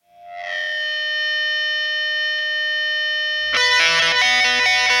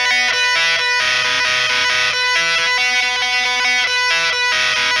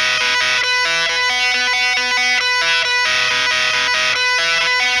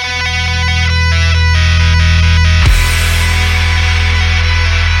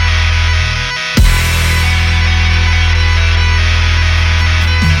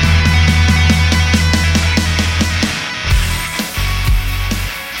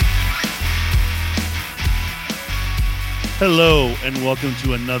Hello, and welcome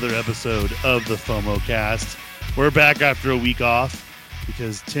to another episode of the FOMO Cast. We're back after a week off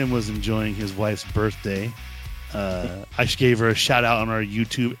because Tim was enjoying his wife's birthday. I gave her a shout out on our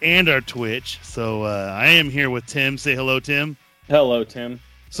YouTube and our Twitch. So I am here with Tim. Say hello, Tim. Hello, Tim.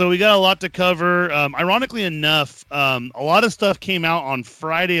 So we got a lot to cover. Ironically enough, a lot of stuff came out on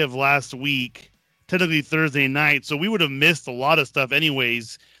Friday of last week, technically Thursday night. So we would have missed a lot of stuff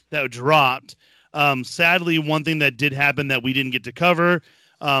anyways that dropped. Sadly, one thing that did happen that we didn't get to cover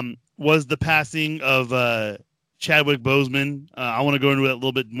was the passing of Chadwick Boseman. I want to go into it a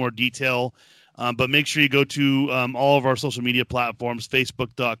little bit more detail, but make sure you go to all of our social media platforms,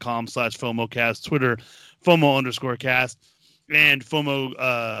 facebook.com/FOMOcast, Twitter, FOMO_cast, and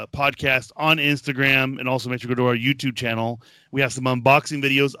FOMO podcast on Instagram, and also make sure you go to our YouTube channel. We have some unboxing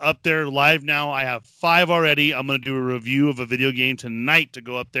videos up there live now. I have 5 already. I'm going to do a review of a video game tonight to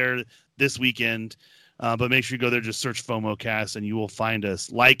go up there this weekend, but make sure you go there, just search FOMOcast and you will find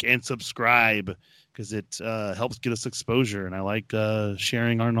us. Like and subscribe because it helps get us exposure, and I like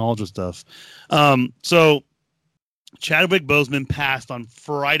sharing our knowledge of stuff. So Chadwick Boseman passed on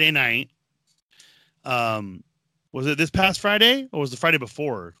Friday night. Was it this past Friday or was it the Friday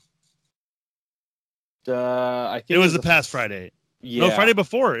before? I think it was the past Friday. Yeah. No, Friday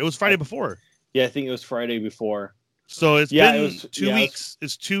before. It was Friday before. Yeah, I think it was Friday before. So it's been 2 weeks.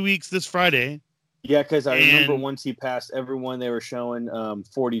 It's 2 weeks this Friday. Yeah, because I remember once he passed, everyone they were showing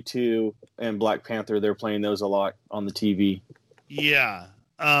 42 and Black Panther. They're playing those a lot on the TV. Yeah.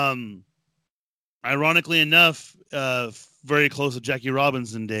 Ironically enough, very close to Jackie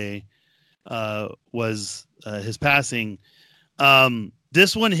Robinson Day was his passing.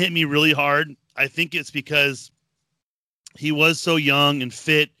 This one hit me really hard. I think it's because he was so young and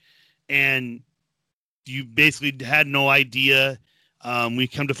fit, and you basically had no idea. We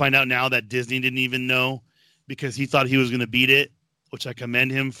come to find out now that Disney didn't even know because he thought he was going to beat it, which I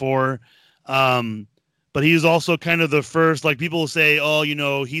commend him for. But he was also kind of the first, like people will say, oh,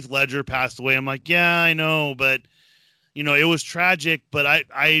 Heath Ledger passed away. I'm like, yeah, I know. But, it was tragic, but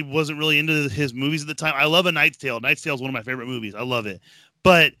I wasn't really into his movies at the time. I love A Knight's Tale. Knight's Tale is one of my favorite movies. I love it.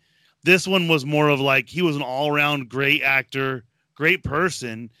 But this one was more of like, he was an all-around great actor, great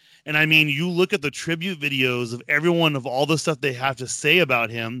person. And I mean, you look at the tribute videos of everyone, of all the stuff they have to say about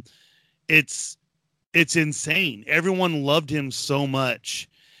him. It's insane. Everyone loved him so much.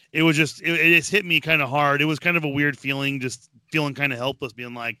 It was just, it just hit me kind of hard. It was kind of a weird feeling, just feeling kind of helpless,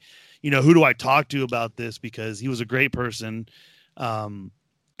 being like, who do I talk to about this? Because he was a great person.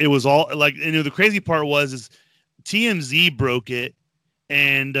 It was all like, the crazy part is TMZ broke it.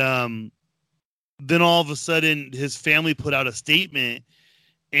 And then all of a sudden his family put out a statement.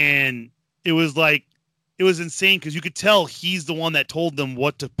 And it was insane because you could tell he's the one that told them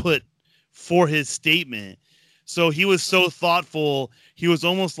what to put for his statement. So he was so thoughtful. He was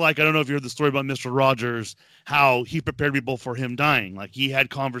almost like, I don't know if you heard the story about Mr. Rogers, how he prepared people for him dying. Like he had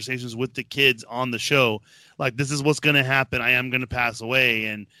conversations with the kids on the show. Like, this is what's going to happen. I am going to pass away.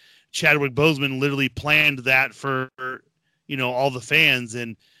 And Chadwick Boseman literally planned that for, all the fans.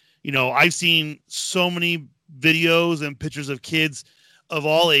 And, I've seen so many videos and pictures of kids of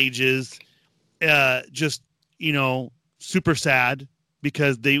all ages, just, super sad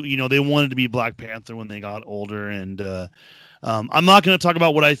because they wanted to be Black Panther when they got older. And I'm not going to talk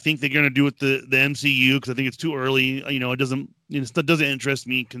about what I think they're going to do with the MCU because I think it's too early. It doesn't interest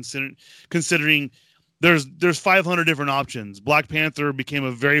me considering there's 500 different options. Black Panther became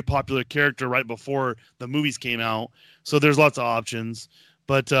a very popular character right before the movies came out. So there's lots of options,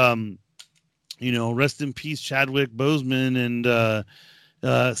 but, rest in peace, Chadwick Boseman,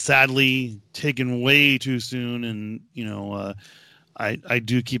 and sadly taken way too soon. And, I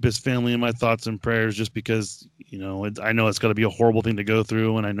do keep his family in my thoughts and prayers just because, I know it's got to be a horrible thing to go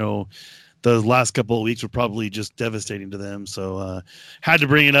through. And I know the last couple of weeks were probably just devastating to them. So had to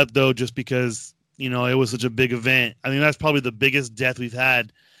bring it up, though, just because, it was such a big event. I think that's probably the biggest death we've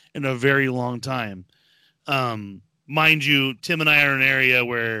had in a very long time. Mind you, Tim and I are in an area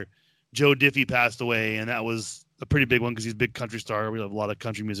where Joe Diffie passed away, and that was a pretty big one because he's a big country star. We have a lot of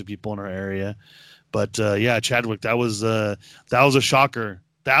country music people in our area. But yeah, Chadwick, that was a shocker.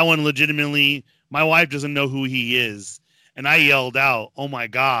 That one legitimately, my wife doesn't know who he is. And I yelled out, "Oh my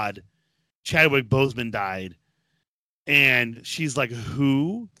God, Chadwick Boseman died." And she's like,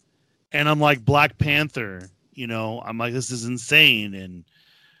 "Who?" And I'm like, "Black Panther." I'm like, this is insane.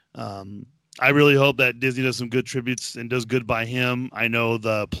 And I really hope that Disney does some good tributes and does good by him. I know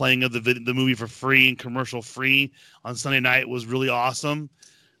the playing of the movie for free and commercial free on Sunday night was really awesome.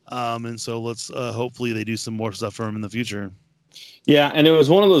 And so let's hopefully they do some more stuff for him in the future. Yeah, and it was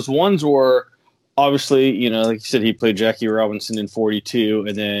one of those ones where obviously, you know, like you said, he played Jackie Robinson in 42,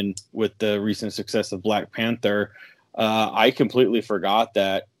 and then with the recent success of Black Panther, I completely forgot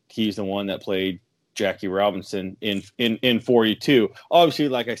that he's the one that played Jackie Robinson in 42. Obviously,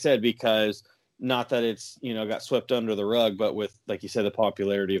 like I said, because not that it's, you know, got swept under the rug, but with, like you said, the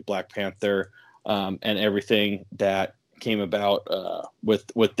popularity of Black Panther and everything that came about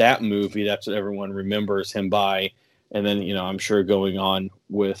with that movie, that's what everyone remembers him by. And then, you know, I'm sure going on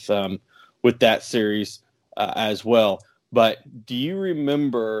with that series as well. But do you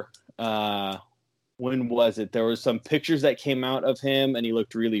remember when was it? There was some pictures that came out of him, and he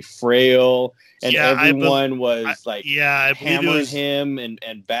looked really frail, and everyone was hammering him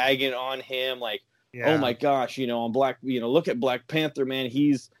and bagging on him, like, oh my gosh, you know, look at Black Panther, man,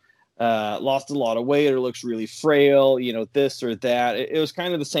 he's lost a lot of weight or looks really frail, you know, this or that. It was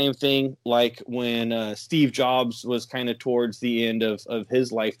kind of the same thing like when Steve Jobs was kind of towards the end of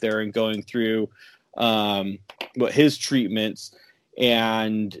his life there and going through his treatments.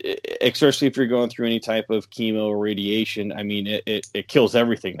 And especially if you're going through any type of chemo or radiation, I mean, it kills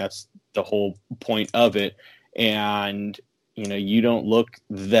everything. That's the whole point of it. And, you know, you don't look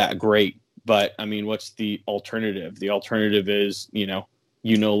that great. But, I mean, what's the alternative? The alternative is, you know,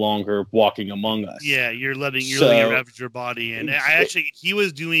 you no longer walking among us. Yeah, you're letting it ravage your body. And he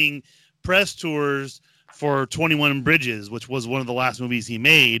was doing press tours for 21 Bridges, which was one of the last movies he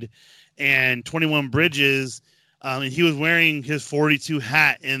made. And 21 Bridges... and he was wearing his 42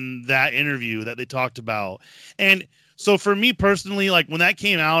 hat in that interview that they talked about. And so for me personally, like when that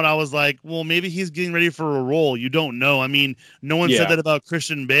came out, I was like, well, maybe he's getting ready for a role. You don't know. I mean, no one said that about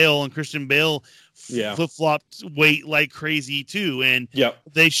Christian Bale, and Christian Bale flip-flopped weight like crazy too. And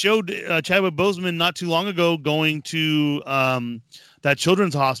they showed Chadwick Boseman not too long ago going to that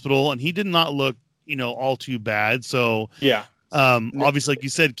children's hospital, and he did not look, you know, all too bad. So obviously, like you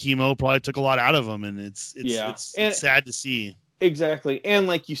said, chemo probably took a lot out of him, and it's sad to see. Exactly. And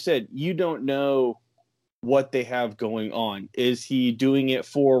like you said, you don't know what they have going on. Is he doing it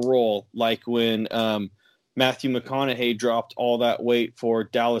for a role? Like when Matthew McConaughey dropped all that weight for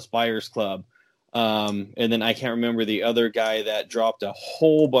Dallas Buyers Club. And then I can't remember the other guy that dropped a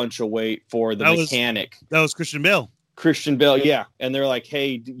whole bunch of weight for The Mechanic. That was Christian Bale. Yeah. And they're like,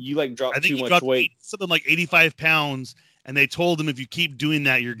 hey, you like dropped too much weight. Something like 85 pounds. And they told him if you keep doing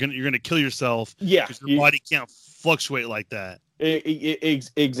that, you're gonna kill yourself. Yeah, because your body can't fluctuate like that.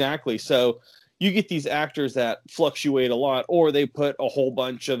 Exactly. So you get these actors that fluctuate a lot, or they put a whole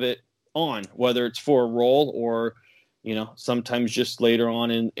bunch of it on, whether it's for a role or, you know, sometimes just later on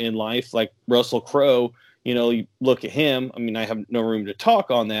in life, like Russell Crowe. You know, you look at him. I mean, I have no room to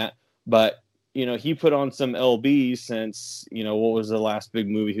talk on that, but you know, he put on some lbs since, you know, what was the last big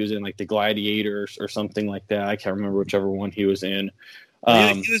movie he was in, like The Gladiator or something like that. I can't remember whichever one he was in.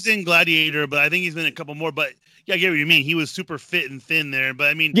 He was in Gladiator, but I think he's been in a couple more. But yeah, I get what you mean. He was super fit and thin there. But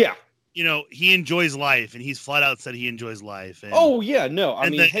I mean, you know, he enjoys life, and he's flat out said he enjoys life. And,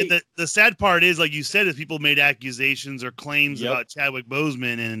 the sad part is, like you said, is people made accusations or claims about Chadwick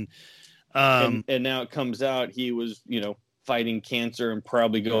Boseman, and now it comes out he was, you know, fighting cancer and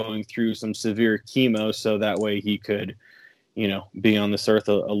probably going through some severe chemo, so that way he could, you know, be on this earth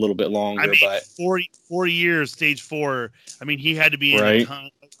a little bit longer. I mean, but 4 years, stage 4. I mean, he had to be in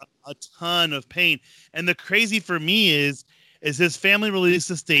a ton of pain. And the crazy for me is his family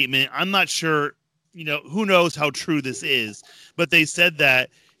released a statement. I'm not sure, you know, who knows how true this is, but they said that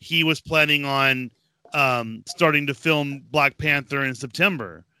he was planning on starting to film Black Panther in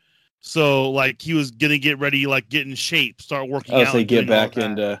September. So, like, he was going to get ready, like, get in shape, start working out. So get back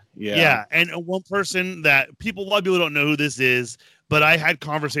into, Yeah, and one person that a lot of people don't know who this is, but I had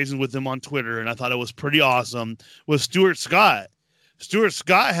conversations with him on Twitter, and I thought it was pretty awesome, was Stuart Scott. Stuart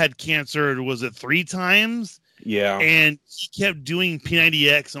Scott had cancer, was it 3 times? Yeah. And he kept doing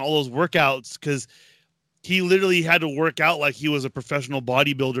P90X and all those workouts because he literally had to work out like he was a professional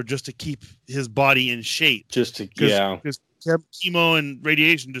bodybuilder just to keep his body in shape. Because chemo and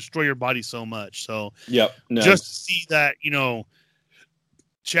radiation destroy your body so much. So just to see that, you know,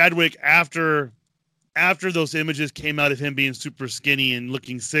 Chadwick after those images came out of him being super skinny and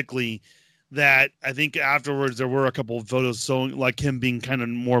looking sickly, that I think afterwards there were a couple of photos showing like him being kind of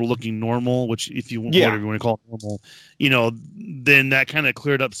more looking normal, which if you whatever you want to call it normal, you know, then that kind of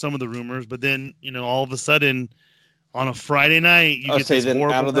cleared up some of the rumors. But then, you know, all of a sudden on a Friday night, you get this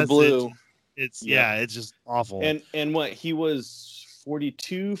horrible out of the blue. It's it's just awful. And what, he was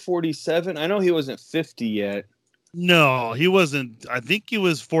 42, 47? I know he wasn't 50 yet. No, he wasn't. I think he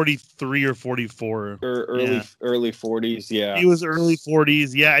was 43 or 44. Or early 40s, yeah. He was early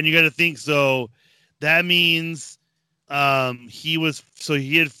 40s, yeah. And you got to think, so that means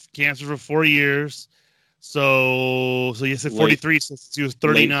He had cancer for 4 years. So he said 43 since he was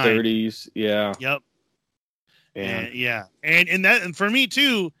 39. Late 30s, yeah. Yep. And for me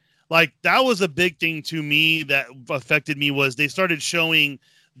too, like that was a big thing to me that affected me was they started showing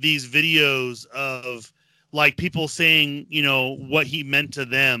these videos of like people saying, you know, what he meant to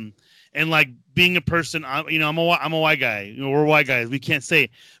them. And like being a person, I'm a white guy. You know, we're white guys. We can't say,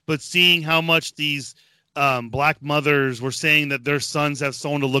 but seeing how much these black mothers were saying that their sons have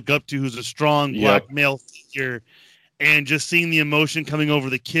someone to look up to who's a strong black male figure, and just seeing the emotion coming over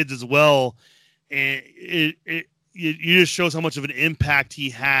the kids as well, and it just shows how much of an impact he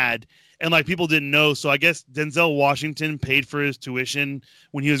had. And like people didn't know, so I guess Denzel Washington paid for his tuition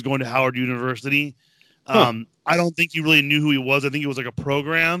when he was going to Howard University. I don't think he really knew who he was. I think it was like a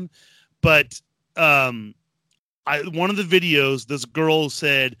program. But one of the videos, this girl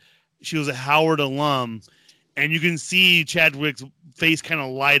said she was a Howard alum, and you can see Chadwick's face kind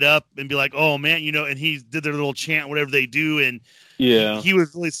of light up and be like, "Oh man," you know. And he did their little chant, whatever they do, and he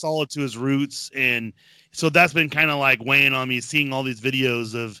was really solid to his roots. And so that's been kind of like weighing on me, seeing all these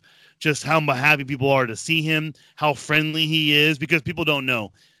videos of just how happy people are to see him, how friendly he is, because people don't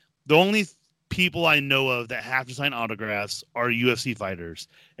know. The only people I know of that have to sign autographs are UFC fighters.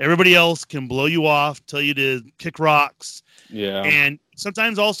 Everybody else can blow you off, tell you to kick rocks. Yeah. And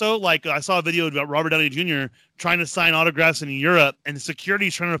sometimes also, like I saw a video about Robert Downey Jr. trying to sign autographs in Europe, and the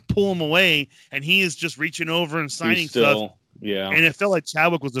security's trying to pull him away, and he is just reaching over and signing stuff. Yeah. And it felt like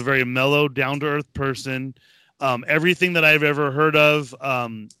Chadwick was a very mellow, down-to-earth person. Everything that I've ever heard of,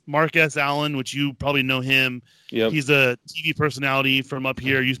 Mark S. Allen, which you probably know him. Yep. He's a TV personality from up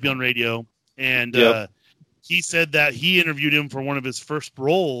here, used to be on radio. And he said that he interviewed him for one of his first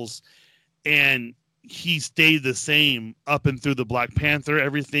roles, and he stayed the same up and through the Black Panther,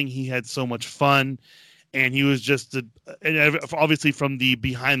 everything. He had so much fun, and he was just and obviously from the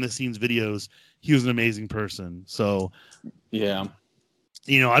behind the scenes videos, he was an amazing person. So, yeah,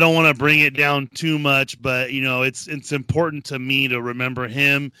 you know, I don't want to bring it down too much, but you know, it's important to me to remember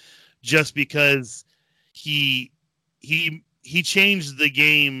him just because he changed the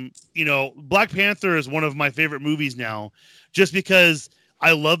game. You know, Black Panther is one of my favorite movies now, just because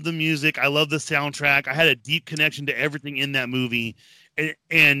I love the music. I love the soundtrack. I had a deep connection to everything in that movie,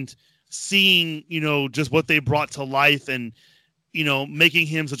 and seeing, you know, just what they brought to life, and, you know, making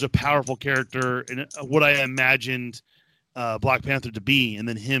him such a powerful character and what I imagined Black Panther to be, and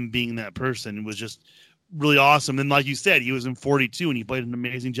then him being that person was just really awesome. And like you said, he was in 42 and he played an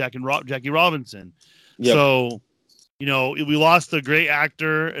amazing Jackie Robinson. Yep. So, you know, we lost a great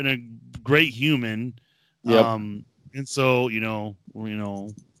actor and a great human. Yep. And so,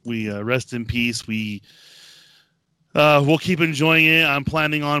 we rest in peace. We'll keep enjoying it. I'm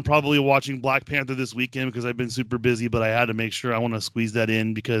planning on probably watching Black Panther this weekend because I've been super busy, but I had to make sure I want to squeeze that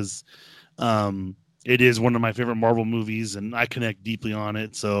in because it is one of my favorite Marvel movies and I connect deeply on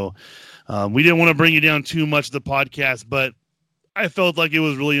it. So we didn't want to bring you down too much of the podcast, but I felt like it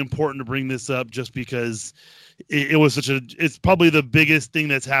was really important to bring this up just because it was it's probably the biggest thing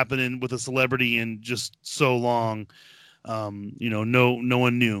that's happening with a celebrity in just so long. No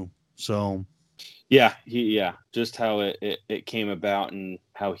one knew. So yeah, just how it came about and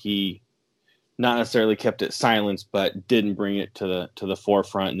how he not necessarily kept it silence, but didn't bring it to the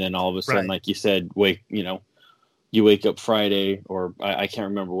forefront. And then all of a sudden, like you said, you wake up Friday, or I can't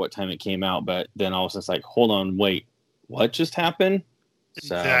remember what time it came out, but then all of a sudden it's like, hold on, wait, what just happened?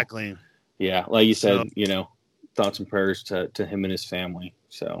 Exactly. So, yeah, like you said, thoughts and prayers to him and his family.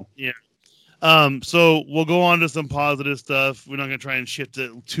 So yeah. So we'll go on to some positive stuff. We're not going to try and shift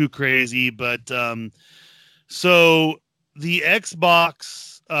it too crazy, but so the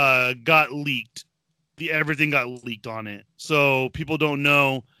Xbox got leaked. Everything got leaked on it. So people don't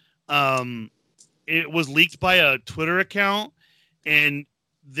know. It was leaked by a Twitter account, and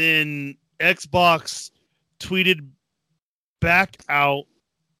then Xbox tweeted back out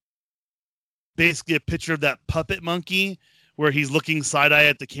basically a picture of that puppet monkey where he's looking side-eye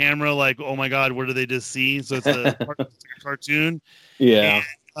at the camera like, oh my God, what did they just see? So it's a cartoon. Yeah.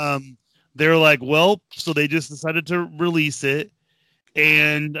 And, they're like, well, so they just decided to release it.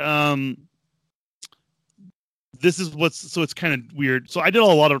 And this is so it's kind of weird. So I did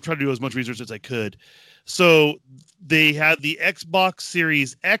try to do as much research as I could. So they had the Xbox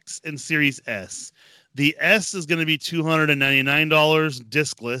Series X and Series S. The S is going to be $299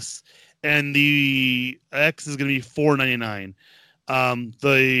 discless, and the X is going to be $499.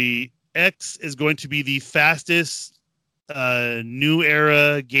 The X is going to be the fastest new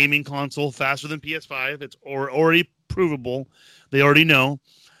era gaming console, faster than PS5. It's already provable. They already know.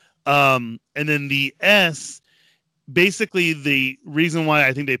 And then the S, basically the reason why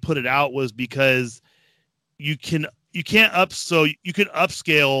I think they put it out was because you can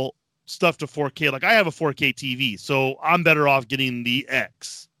upscale stuff to 4K. Like I have a 4K TV, so I'm better off getting the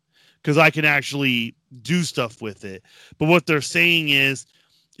X because I can actually do stuff with it. But what they're saying is,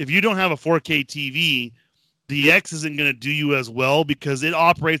 if you don't have a 4K TV, the X isn't going to do you as well because it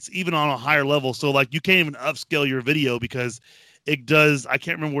operates even on a higher level. So like you can't even upscale your video because it does. I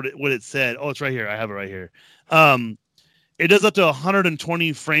can't remember what it said. Oh, it's right here. I have it right here. It does up to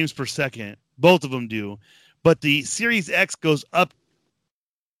 120 frames per second. Both of them do. But the Series X goes up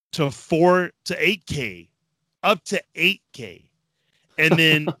to 4 to 8K, up to 8K. And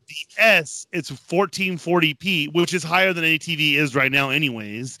then the S, it's 1440p, which is higher than any TV is right now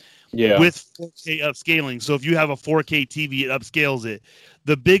anyways, with 4K upscaling. So if you have a 4K TV, it upscales it.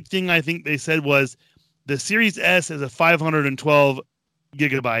 The big thing I think they said was the Series S is a 512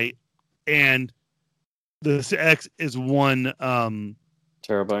 gigabyte, and the X is 1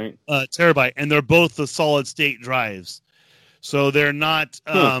 terabyte, and they're both the solid state drives. So they're not.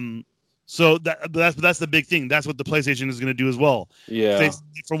 So that's the big thing. That's what the PlayStation is going to do as well. Yeah.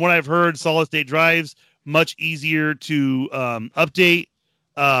 From what I've heard, solid state drives much easier to update.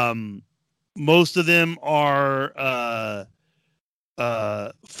 Most of them are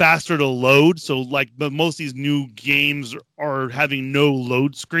faster to load. So but most of these new games are having no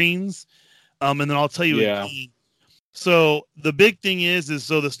load screens. And then I'll tell you. Yeah. So the big thing is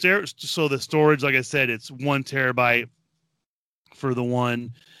the storage, like I said, it's 1 terabyte for the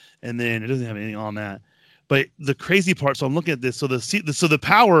one, and then it doesn't have anything on that. But the crazy part, so I'm looking at this. So the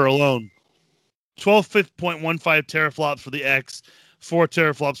power alone, 12.15 teraflops for the X, 4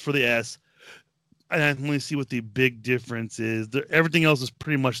 teraflops for the S. And I can only see what the big difference is. Everything else is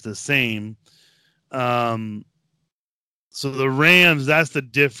pretty much the same. So the RAMs, that's the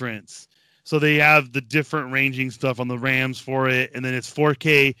difference. So they have the different ranging stuff on the RAMs for it. And then it's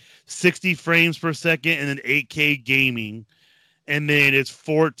 4K, 60 frames per second, and then 8K gaming. And then it's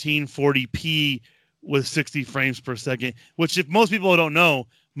 1440p with 60 frames per second, which if most people don't know,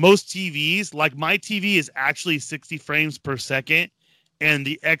 most TVs, like my TV is actually 60 frames per second, and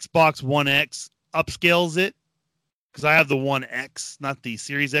the Xbox One X upscales it because I have the One X, not the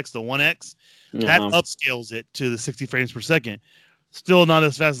Series X, the One X. That upscales it to the 60 frames per second. Still not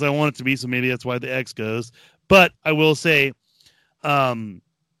as fast as I want it to be, so maybe that's why the X goes. But I will say, the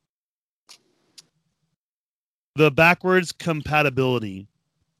backwards compatibility.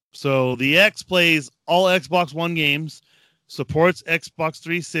 So the X plays all Xbox One games, supports Xbox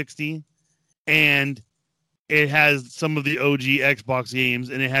 360, and it has some of the OG Xbox games,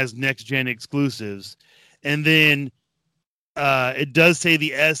 and it has next-gen exclusives. And then it does say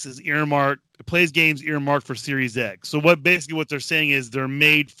the S is earmarked. It plays games earmarked for Series X. So what they're saying is they're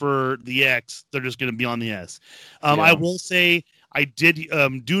made for the X. They're just going to be on the S. I will say I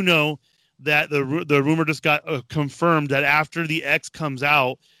do know that the rumor just got confirmed that after the X comes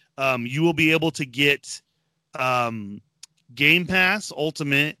out, you will be able to get Game Pass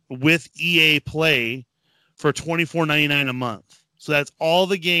Ultimate with EA Play for $24.99 a month. So that's all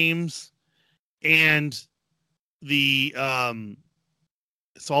the games and the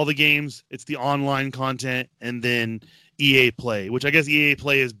it's all the games, it's the online content, and then EA Play, which I guess EA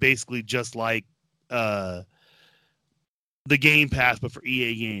Play is basically just like the Game Pass, but for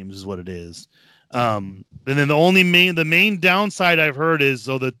EA games is what it is. And then the main downside I've heard is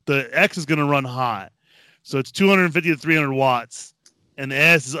the X is going to run hot. So it's 250 to 300 watts, and the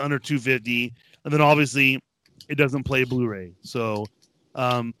S is under 250. And then obviously it doesn't play Blu-ray. So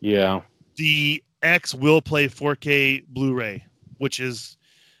the X will play 4K Blu-ray, which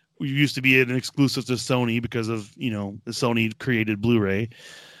used to be an exclusive to Sony because of, the Sony created Blu-ray.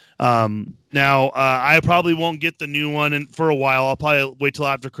 Now I probably won't get the new one for a while. I'll probably wait till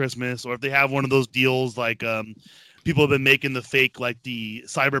after Christmas, or if they have one of those deals like people have been making the fake, like the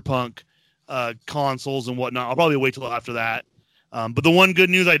Cyberpunk consoles and whatnot. I'll probably wait till after that. But the one good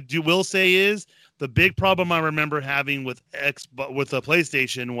news will say is the big problem I remember having with the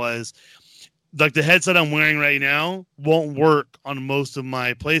PlayStation was like the headset I'm wearing right now won't work on most of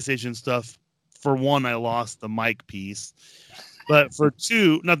my PlayStation stuff. For one, I lost the mic piece. But for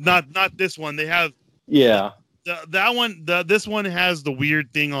two, not this one. They have that one. This one has the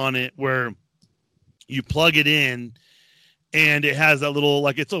weird thing on it where you plug it in, and it has that little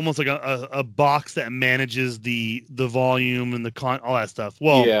it's almost like a box that manages the volume and all that stuff.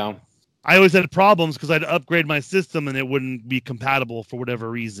 Well, I always had problems because I'd upgrade my system and it wouldn't be compatible for whatever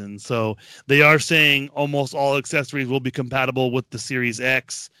reason. So they are saying almost all accessories will be compatible with the Series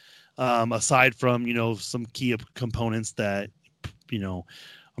X, aside from some key components that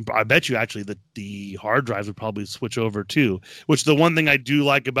I'm I bet you actually that the hard drives would probably switch over too. Which the one thing I do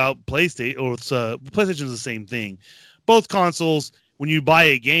like about PlayStation is the same thing. Both consoles, when you buy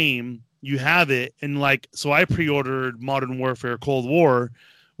a game, you have it, and like so, I pre-ordered Modern Warfare Cold War,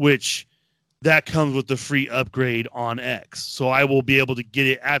 which that comes with the free upgrade on X. So I will be able to get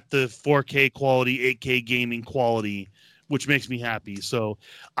it at the 4K quality, 8K gaming quality, which makes me happy. So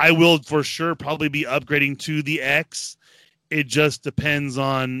I will for sure probably be upgrading to the X. It just depends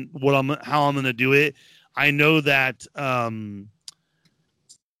on how I'm going to do it. I know that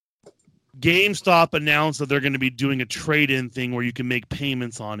GameStop announced that they're going to be doing a trade-in thing where you can make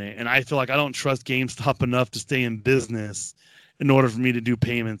payments on it. And I feel like I don't trust GameStop enough to stay in business in order for me to do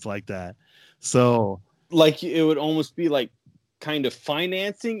payments like that. So, like, it would almost be like kind of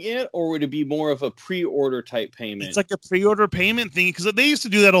financing it, or would it be more of a pre-order type payment? It's like a pre-order payment thing, because they used to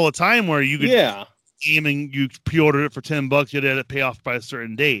do that all the time, where you could game and you pre-order it for $10, you had to pay off by a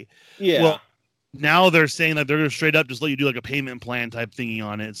certain date. Yeah. Well, now they're saying that they're going to straight up just let you do like a payment plan type thingy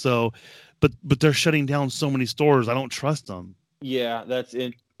on it. So, but they're shutting down so many stores. I don't trust them. Yeah, that's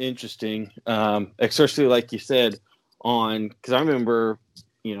interesting. Especially like you said because I remember,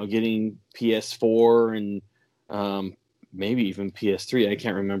 getting PS4 and maybe even PS3. I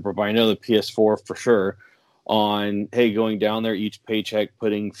can't remember, but I know the PS4 for sure. Going down there each paycheck,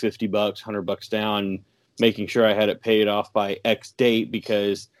 putting $50, $100 down, making sure I had it paid off by X date,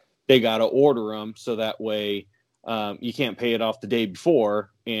 because they got to order them so that way you can't pay it off the day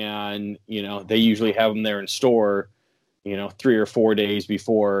before, and they usually have them there in store 3 or 4 days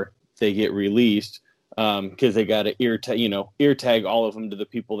before they get released, because they got to ear tag all of them to the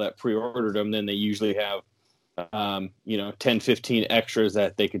people that pre-ordered them. Then they usually have 10, 15 extras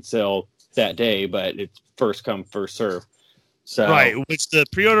that they could sell that day, but it's first come, first serve. So right, which the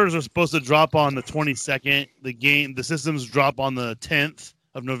pre-orders are supposed to drop on the 22nd. The systems drop on the 10th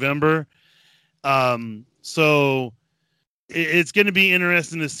of November. So it's going to be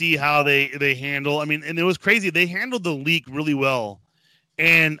interesting to see how they handle. I mean, and it was crazy. They handled the leak really well.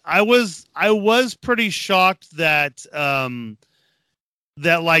 And I was pretty shocked that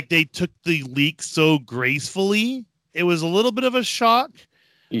like they took the leak so gracefully. It was a little bit of a shock.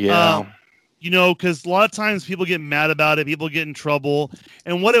 Yeah. Because a lot of times people get mad about it, people get in trouble.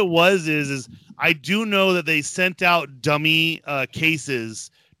 And what it was is I do know that they sent out dummy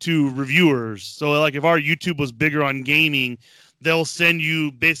cases to reviewers. So like if our YouTube was bigger on gaming, they'll send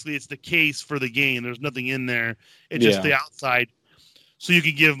you, basically it's the case for the game. There's nothing in there. It's just the outside. So you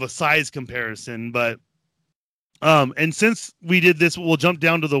can give a size comparison. But and since we did this, we'll jump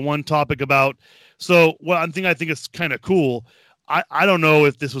down to the one topic about, so one thing I think is kind of cool. I don't know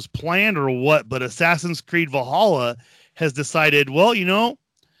if this was planned or what, but Assassin's Creed Valhalla has decided, well,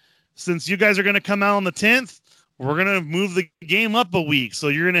 since you guys are going to come out on the 10th, we're going to move the game up a week. So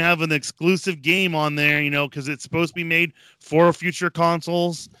you're going to have an exclusive game on there, because it's supposed to be made for future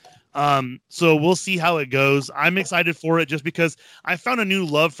consoles. So we'll see how it goes. I'm excited for it just because I found a new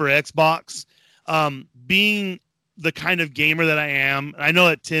love for Xbox. Being the kind of gamer that I am, I know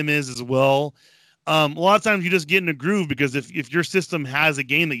that Tim is as well. A lot of times you just get in a groove, because if your system has a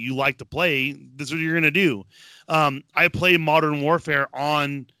game that you like to play, this is what you're going to do. I play Modern Warfare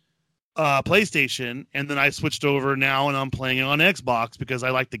on PlayStation, and then I switched over now and I'm playing it on Xbox because I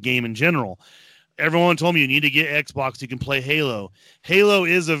like the game in general. Everyone told me you need to get Xbox so you can play Halo. Halo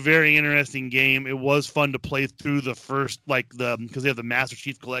is a very interesting game. It was fun to play through the first, because they have the Master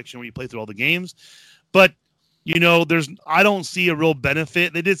Chief Collection where you play through all the games. But I don't see a real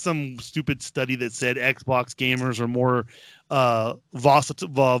benefit. They did some stupid study that said Xbox gamers are more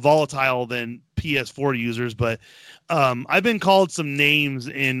volatile than PS4 users, but I've been called some names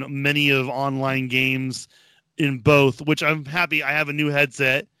in many of online games in both, which I'm happy. I have a new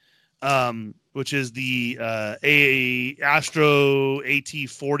headset, which is the Astro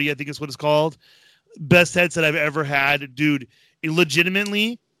AT40, I think is what it's called. Best headset I've ever had, dude. It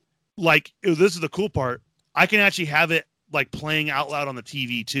legitimately, this is the cool part. I can actually have it playing out loud on the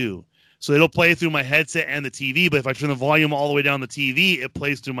TV too. So it'll play through my headset and the TV, but if I turn the volume all the way down the TV, it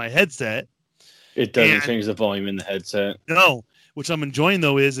plays through my headset. It doesn't change the volume in the headset. No, which I'm enjoying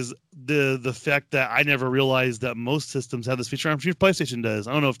though is the fact that I never realized that most systems have this feature. I'm sure PlayStation does.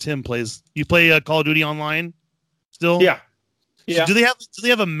 I don't know if Tim plays. You play Call of Duty online still? Yeah. So do they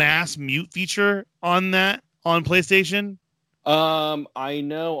have a mass mute feature on PlayStation? I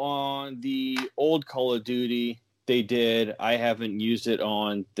know on the old Call of Duty they did. I haven't used it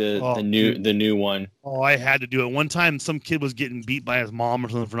on the new one. Oh, I had to do it. One time some kid was getting beat by his mom or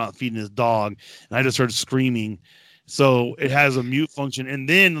something for not feeding his dog, and I just started screaming. So it has a mute function. And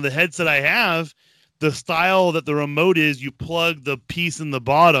then the headset I have, the style that the remote is, you plug the piece in the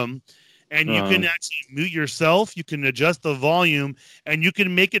bottom, and you can actually mute yourself. You can adjust the volume, and you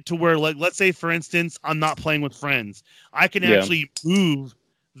can make it to where, like, let's say, for instance, I'm not playing with friends. I can actually move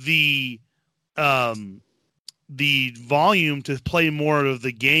the volume to play more of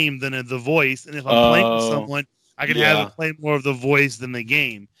the game than the voice. And if I'm playing with someone, I can have it play more of the voice than the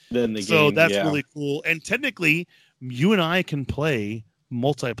game. So that's really cool. And technically, you and I can play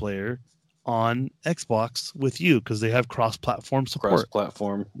multiplayer on Xbox with you because they have cross-platform support.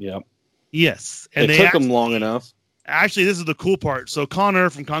 Cross-platform, yeah. Yes. And they took them long enough. Actually, this is the cool part. So Connor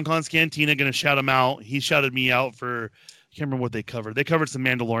from ConCon's Cantina, going to shout him out. He shouted me out for, I can't remember what they covered. They covered some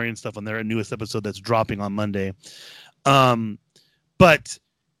Mandalorian stuff on their newest episode that's dropping on Monday. But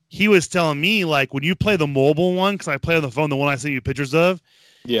he was telling me, like, when you play the mobile one, because I play on the phone, the one I sent you pictures of,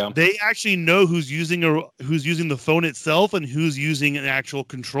 they actually know who's using the phone itself and who's using an actual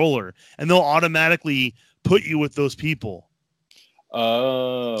controller, and they'll automatically put you with those people.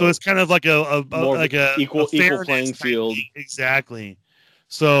 Oh, so it's kind of like a equal playing field. Exactly.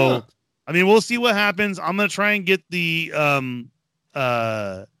 So, I mean, we'll see what happens. I'm gonna try and get that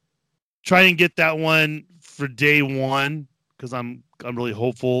one for day one because I'm really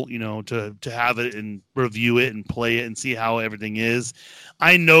hopeful, to have it and review it and play it and see how everything is.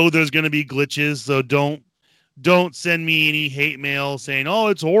 I know there's going to be glitches, so don't send me any hate mail saying, "Oh,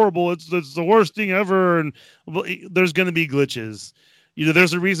 it's horrible. It's the worst thing ever." And there's going to be glitches.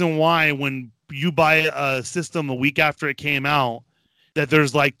 There's a reason why when you buy a system a week after it came out, that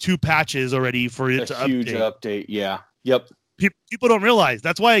there's like 2 patches already for it to update. A huge update, yeah. Yep. People don't realize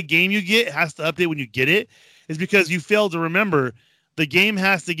that's why a game you get has to update when you get it, is because you failed to remember the game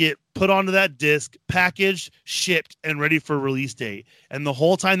has to get put onto that disc, packaged, shipped, and ready for release date. And the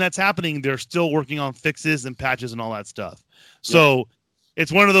whole time that's happening, they're still working on fixes and patches and all that stuff. So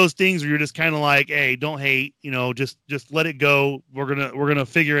it's one of those things where you're just kind of like, hey, don't hate, just let it go. We're gonna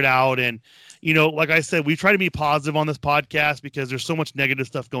figure it out. And like I said, we try to be positive on this podcast because there's so much negative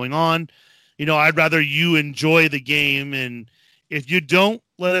stuff going on. I'd rather you enjoy the game, and if you don't,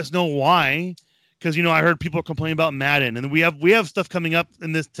 let us know why. Because, I heard people complain about Madden, and we have stuff coming up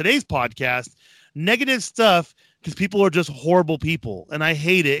in today's podcast, negative stuff, because people are just horrible people, and I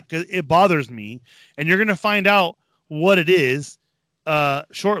hate it because it bothers me. And you're going to find out what it is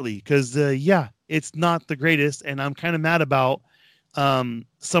shortly, because, it's not the greatest, and I'm kind of mad about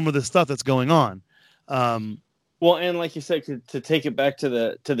some of the stuff that's going on. Well, and like you said, to take it back to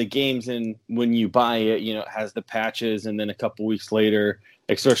the games, and when you buy it, it has the patches, and then a couple weeks later,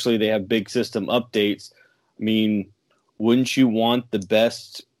 especially they have big system updates. I mean, wouldn't you want the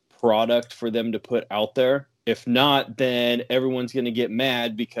best product for them to put out there? If not, then everyone's going to get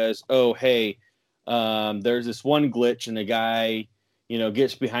mad because, oh, hey, there's this one glitch and the guy,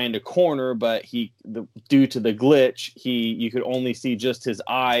 gets behind a corner, but due to the glitch, you could only see just his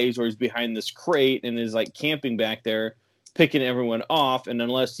eyes, or he's behind this crate and is like camping back there, picking everyone off. And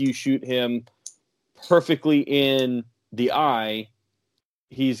unless you shoot him perfectly in the eye,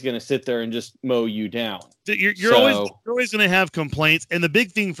 he's going to sit there and just mow you down. You're always going to have complaints. And the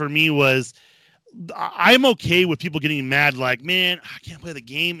big thing for me was, I'm okay with people getting mad, like, man, I can't play the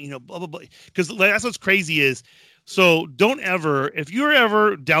game, blah, blah, blah. Because that's what's crazy is, so don't ever, if you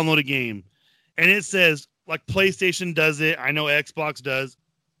ever download a game and it says, like, PlayStation does it, I know Xbox does,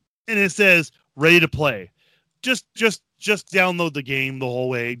 and it says ready to play, just download the game the whole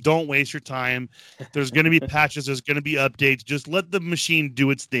way. Don't waste your time. There's going to be patches. There's going to be updates. Just let the machine do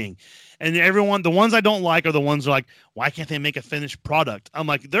its thing. And the ones I don't like are the ones that are like, why can't they make a finished product? I'm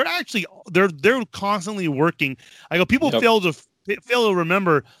like, they're constantly working. I go, people fail to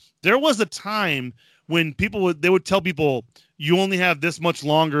remember there was a time when they would tell people you only have this much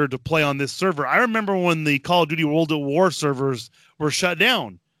longer to play on this server. I remember when the Call of Duty World at War servers were shut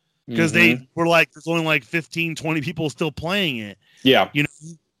down. Because they were like, there's only like 15, 20 people still playing it. Yeah.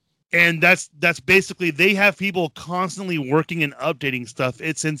 And that's basically, they have people constantly working and updating stuff.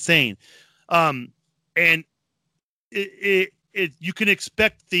 It's insane. And you can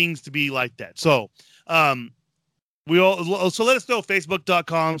expect things to be like that. So, so let us know,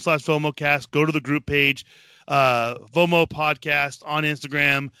 facebook.com/FOMOcast. Go to the group page, FOMO Podcast on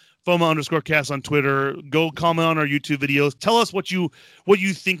Instagram. FOMO_cast on Twitter. Go comment on our YouTube videos. Tell us what you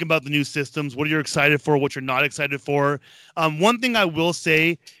think about the new systems, what you're excited for, what you're not excited for. One thing I will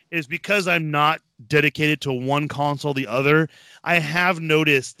say is, because I'm not dedicated to one console or the other, I have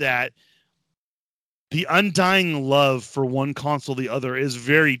noticed that the undying love for one console or the other is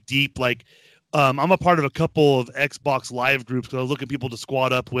very deep. Like, I'm a part of a couple of Xbox Live groups because I was looking at people to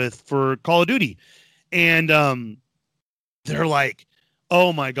squad up with for Call of Duty. And they're like,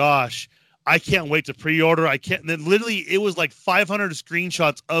 oh my gosh, I can't wait to pre-order. I can't. And then literally, it was like 500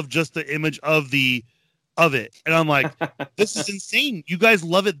 screenshots of just the image of it, and I'm like, this is insane. You guys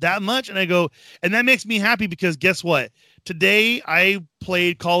love it that much? And I go, and that makes me happy because guess what? Today I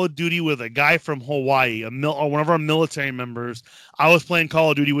played Call of Duty with a guy from Hawaii, one of our military members. I was playing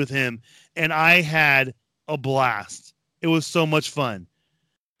Call of Duty with him, and I had a blast. It was so much fun.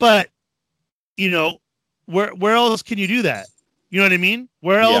 But where else can you do that? You know what I mean?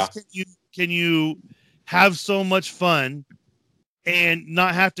 Where else can you have so much fun and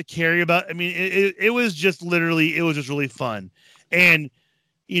not have to carry about? I mean, it was just really fun. And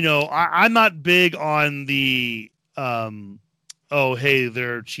I'm not big on the oh, hey,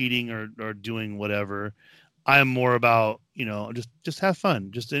 they're cheating or doing whatever. I'm more about, just have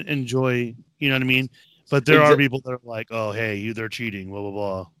fun, just enjoy, you know what I mean? But there are people that are like, oh, hey, they're cheating, blah, blah,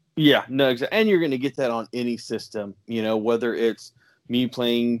 blah. Yeah, no, exactly. And you're going to get that on any system, whether it's me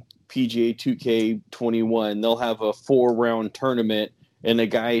playing PGA 2K21, they'll have a 4-round tournament and a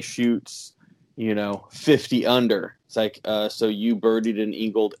guy shoots, 50 under. It's like, so you birdied and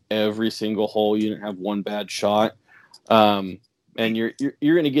eagled every single hole. You didn't have one bad shot. And you're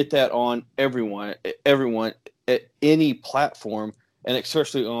going to get that on everyone at any platform, and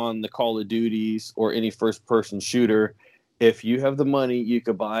especially on the Call of Duties or any first-person shooter. If you have the money, you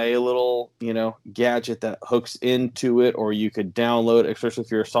could buy a little, gadget that hooks into it, or you could download, especially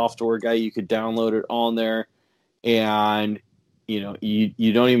if you're a software guy, you could download it on there, and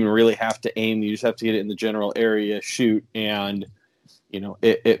you don't even really have to aim. You just have to get it in the general area, shoot, and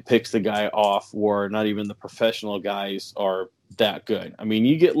it picks the guy off, or not even the professional guys are that good. I mean,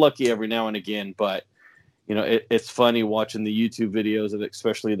 you get lucky every now and again, but it's funny watching the YouTube videos of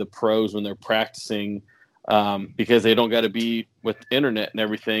especially the pros when they're practicing, because they don't got to be with internet and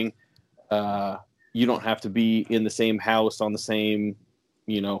everything. You don't have to be in the same house on the same,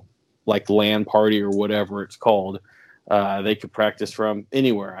 like LAN party or whatever it's called. They could practice from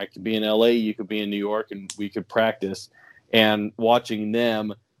anywhere. I could be in LA, you could be in New York, and we could practice. And watching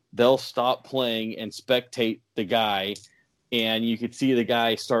them, they'll stop playing and spectate the guy, and you could see the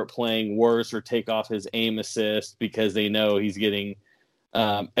guy start playing worse or take off his aim assist because they know he's getting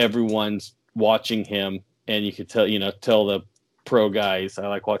everyone's watching him, and you could tell the pro guys. I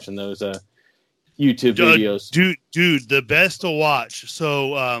like watching those YouTube videos. Dude, the best to watch.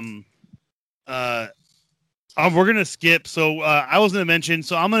 So we're gonna skip. So I was gonna mention.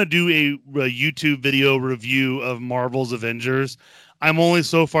 So I'm gonna do a YouTube video review of Marvel's Avengers. I'm only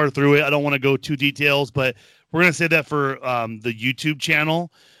so far through it. I don't want to go too details, but we're gonna say that for the YouTube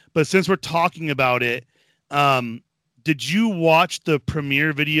channel. But since we're talking about it, did you watch the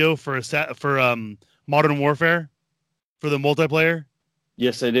premiere video for Modern Warfare for the multiplayer?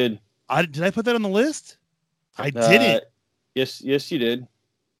 Yes, I did. Did I put that on the list? I didn't. Yes, you did.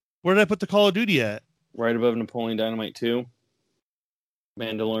 Where did I put the Call of Duty at? Right above Napoleon Dynamite 2,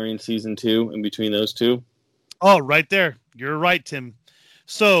 Mandalorian Season 2, in between those two. Oh, right there. You're right, Tim.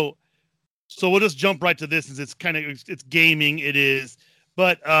 So we'll just jump right to this since it's gaming. It is.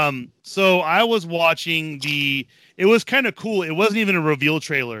 But so I was watching it was kind of cool. It wasn't even a reveal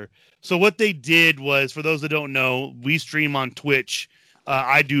trailer. So what they did was, for those that don't know, we stream on Twitch.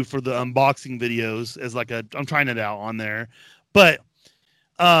 I do for the unboxing videos as I'm trying it out on there. But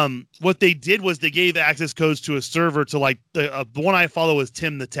what they did was they gave access codes to a server to the one I follow is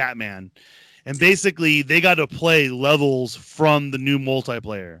Tim the Tatman. And basically they got to play levels from the new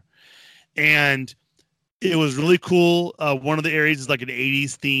multiplayer. And it was really cool. One of the areas is like an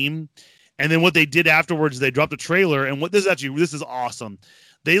 80s theme. And then what they did afterwards is they dropped a trailer. And this is awesome.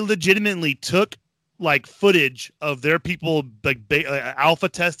 They legitimately took footage of their people alpha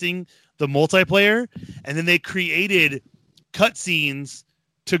testing the multiplayer. And then they created cutscenes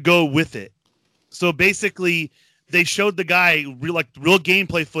to go with it. So basically they showed the guy real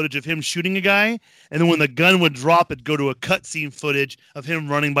gameplay footage of him shooting a guy, and then when the gun would drop, it'd go to a cutscene footage of him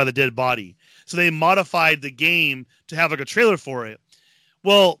running by the dead body. So they modified the game to have a trailer for it.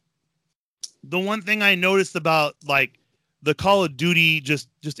 Well, the one thing I noticed about the Call of Duty, just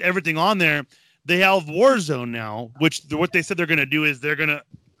everything on there, they have Warzone now, which what they said they're going to do is they're going to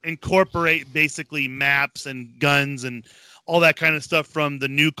incorporate basically maps and guns and all that kind of stuff from the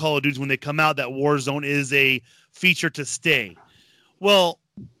new Call of Duty when they come out. That Warzone is a feature to stay. Well,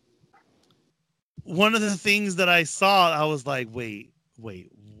 one of the things that I saw, I was like, wait,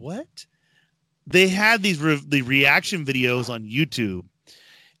 what? They had the reaction videos on YouTube,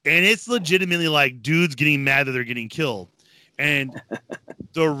 and it's legitimately dudes getting mad that they're getting killed. And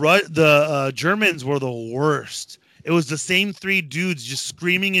the Germans were the worst. It was the same three dudes just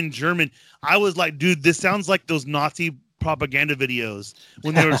screaming in German. I was like, dude, this sounds like those Nazi propaganda videos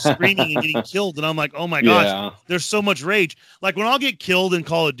when they were screaming and getting killed, and I'm like, oh my gosh, there's so much rage. Like when I'll get killed in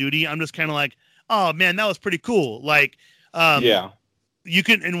Call of Duty, I'm just kind of like, oh man, that was pretty cool. Like, you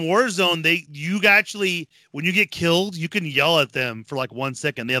can in Warzone, you actually when you get killed, you can yell at them for like 1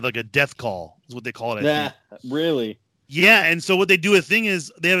 second. They have like a death call, is what they call it. I think. Really? Yeah, and so what they do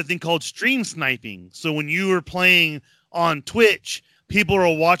they have a thing called stream sniping. So when you are playing on Twitch, people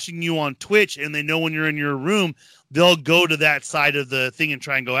are watching you on Twitch, and they know when you're in your room, they'll go to that side of the thing and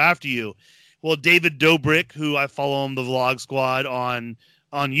try and go after you. Well, David Dobrik, who I follow on the Vlog Squad on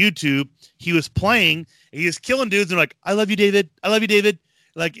YouTube, he was playing, he was killing dudes, and they're like, I love you, David. I love you, David.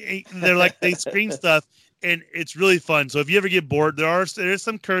 Like they're like they scream stuff, and it's really fun. So if you ever get bored, there's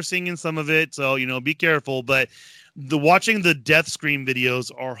some cursing in some of it, so be careful. But watching the death scream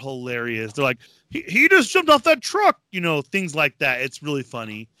videos are hilarious. They're like, he just jumped off that truck, things like that. It's really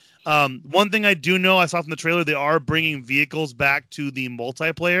funny. One thing I do know, I saw from the trailer, they are bringing vehicles back to the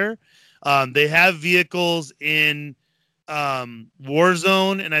multiplayer. They have vehicles in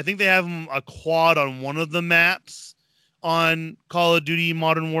Warzone, and I think they have a quad on one of the maps on Call of Duty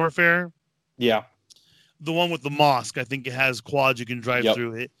Modern Warfare. Yeah. The one with the mosque, I think it has quads you can drive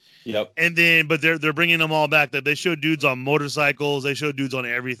through it. Yep. And then, but they're bringing them all back. That they show dudes on motorcycles, they show dudes on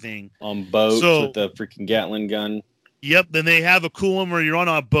everything, on boats with the freaking Gatling gun. Yep. Then they have a cool one where you're on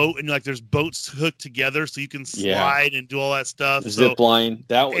a boat and like there's boats hooked together, so you can slide and do all that stuff. Zip line.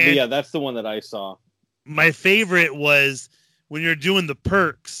 That's the one that I saw. My favorite was when you're doing the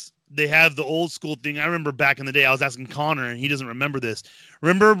perks. They have the old school thing. I remember back in the day, I was asking Connor, and he doesn't remember this.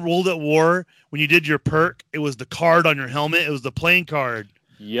 Remember World at War when you did your perk? It was the card on your helmet. It was the playing card.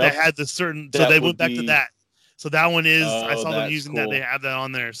 Yep. That had the certain, so they went back to that. So that one is, I saw them using that. They have that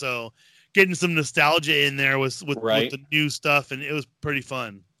on there. So getting some nostalgia in there with the new stuff, and it was pretty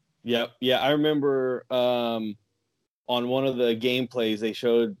fun. Yep. Yeah. I remember on one of the gameplays, they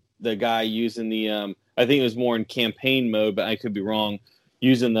showed the guy using the, I think it was more in campaign mode, but I could be wrong,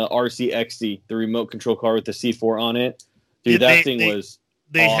 using the RCXD, the remote control car with the C4 on it. Dude, that thing was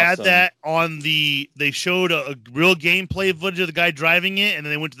They awesome. had that on they showed a real gameplay footage of the guy driving it, and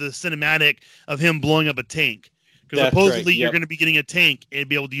then they went to the cinematic of him blowing up a tank. Because supposedly you're going to be getting a tank and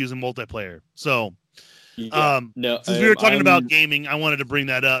be able to use in multiplayer. So, since we were talking about gaming, I wanted to bring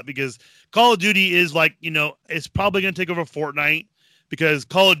that up because Call of Duty is like, it's probably going to take over Fortnite because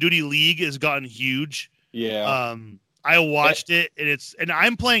Call of Duty League has gotten huge. Yeah. I watched it, and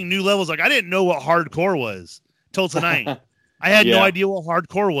I'm playing new levels. Like I didn't know what hardcore was till tonight. I had no idea what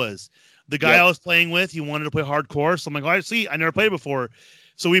hardcore was. The guy I was playing with, he wanted to play hardcore, so I'm like, all right, I never played it before.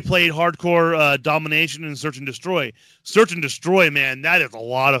 So we played hardcore domination and search and destroy. Search and destroy, man, that is a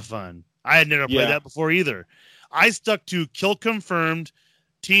lot of fun. I had never played that before either. I stuck to kill confirmed,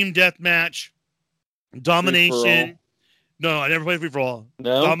 team deathmatch, domination. No, I never played free for all.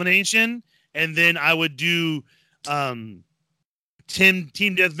 No? Domination, and then I would do team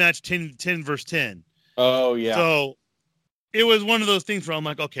deathmatch 10 versus 10. Oh yeah. So it was one of those things where I'm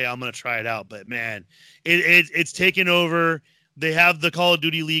like, okay, I'm gonna try it out. But man, it's taken over. They have the Call of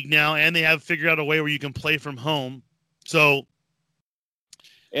Duty League now, and they have figured out a way where you can play from home. So,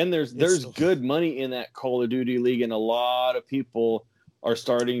 and there's good money in that Call of Duty League, and a lot of people are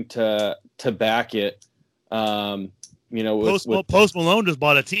starting to back it. Post Malone just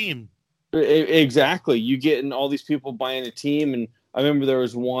bought a team. Exactly. You getting all these people buying a team. And I remember there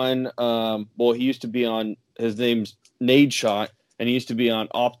was one, he used to be on, his name's Nadeshot, and he used to be on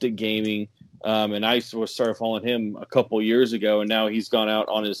Optic Gaming. And I started following him a couple years ago, and now he's gone out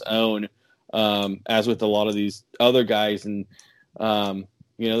on his own, as with a lot of these other guys. And,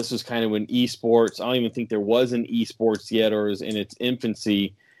 this was kind of when esports, I don't even think there was an esports yet, or was in its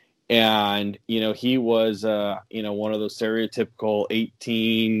infancy. And, he was, one of those stereotypical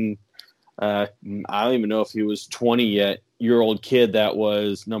 18, I don't even know if he was 20 yet, year-old kid that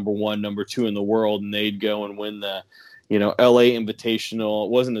was number 1, number 2 in the world, and they'd go and win the, LA Invitational.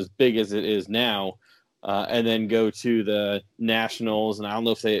 It wasn't as big as it is now, and then go to the Nationals, and I don't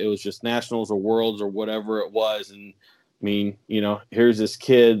know if it was just Nationals or Worlds or whatever it was. And I mean, here's this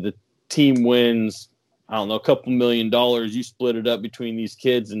kid, the team wins, I don't know, a couple $1 million. You split it up between these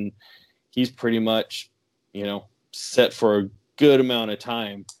kids, and he's pretty much, set for a good amount of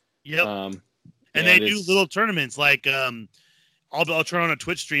time. Yep. And they do little tournaments like I'll turn on a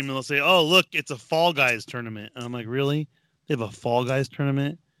Twitch stream and they'll say, "Oh, look, it's a Fall Guys tournament." And I'm like, "Really? They have a Fall Guys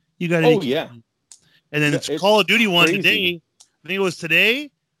tournament? You got it?" Yeah. And then it's Call of Duty one today. I think it was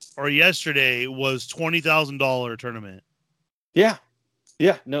today or yesterday was $20,000 tournament. Yeah.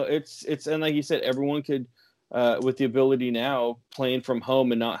 Yeah. No, it's and like you said, everyone could with the ability now playing from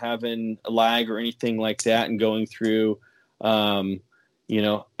home and not having a lag or anything like that, and going through a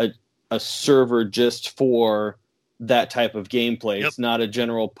server just for that type of gameplay. Yep. It's not a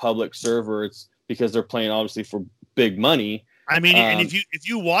general public server. It's because they're playing obviously for big money. I mean, and if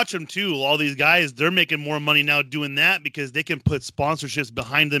you watch them too, all these guys, they're making more money now doing that because they can put sponsorships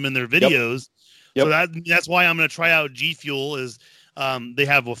behind them in their videos. Yep. So that's why I'm going to try out G Fuel. Is they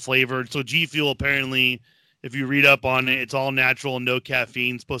have a flavor. So G Fuel, apparently, if you read up on it, it's all natural and no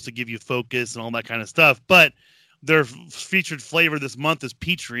caffeine, supposed to give you focus and all that kind of stuff. But their featured flavor this month is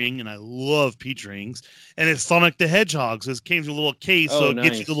peach ring, and I love peach rings. And it's Sonic the Hedgehog. So it came to a little case, so it nice.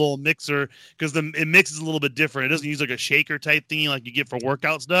 gets you the little mixer because it mixes a little bit different. It doesn't use like a shaker type thing like you get for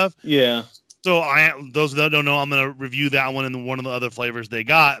workout stuff. Yeah. So those that don't know, I'm going to review that one and one of the other flavors they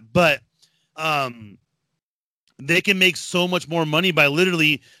got. But they can make so much more money by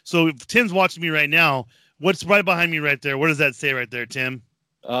literally. So if Tim's watching me right now, what's right behind me right there? What does that say right there, Tim?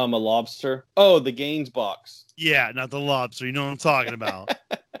 A lobster. Oh, the Gaines box. Yeah, not the lobster. You know what I'm talking about.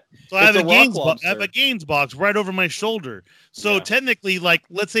 So I have a Gaines box right over my shoulder. So technically, like,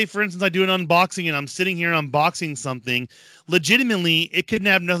 let's say, for instance, I do an unboxing and I'm sitting here unboxing something. Legitimately, it couldn't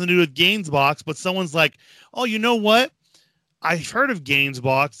have nothing to do with Gaines box, but someone's like, oh, you know what? I've heard of Gaines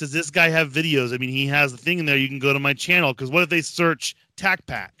box. Does this guy have videos? I mean, he has the thing in there. You can go to my channel. Because what if they search Tac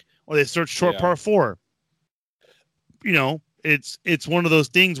Pack or they search Short Part 4? You know, it's one of those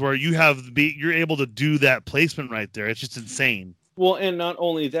things where you're able to do that placement right there. It's just insane. Well, and not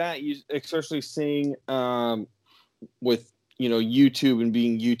only that, you especially seeing with YouTube and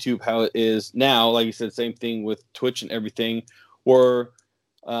being YouTube how it is now. Like you said, same thing with Twitch and everything. Or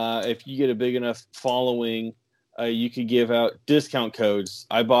if you get a big enough following, you could give out discount codes.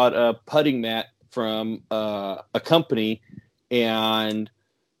 I bought a putting mat from a company, and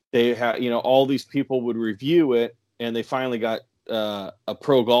they had all these people would review it. And they finally got a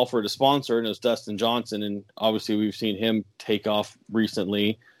pro golfer to sponsor, and it was Dustin Johnson. And obviously, we've seen him take off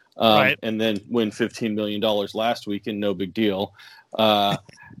recently, right. And then win $15 million last week, and no big deal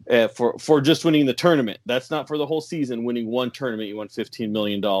for just winning the tournament. That's not for the whole season. Winning one tournament, you won $15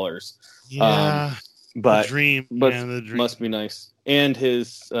 million. Yeah, but the dream. But the dream must be nice. And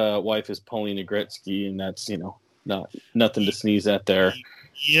his wife is Paulina Gretzky, and that's nothing to sneeze at there.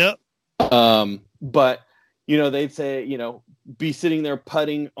 Yep. But. They'd say, be sitting there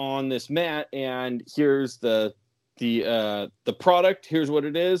putting on this mat, and here's the product. Here's what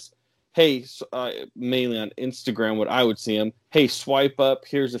it is. Hey, mainly on Instagram, what I would see them. Hey, swipe up.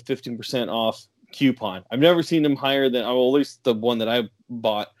 Here's a 15% off coupon. I've never seen them higher than, at least the one that I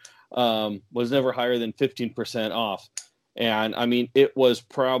bought was never higher than 15% off. And I mean, it was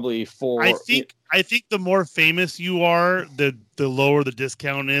probably for. I think the more famous you are, the lower the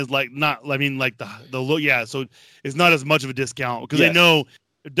discount is. Like the low. Yeah, so it's not as much of a discount because they know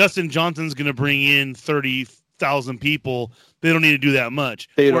if Dustin Johnson's going to bring in 30,000 people. They don't need to do that much.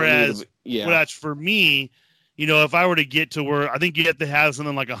 Whereas for me, if I were to get to where I think you have to have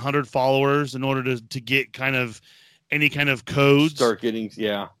something like 100 followers in order to get kind of any kind of codes. Start getting,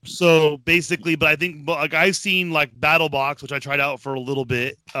 So basically, but I think like I've seen like BattleBox, which I tried out for a little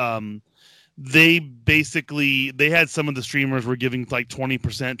bit. They had some of the streamers were giving like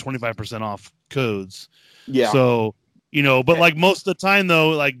 20%, 25% off codes. Yeah. So, but like most of the time though,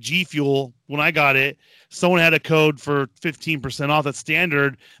 like G Fuel, when I got it, someone had a code for 15% off at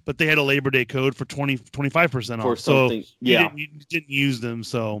standard, but they had a Labor Day code for 25% off. For something, so you didn't use them.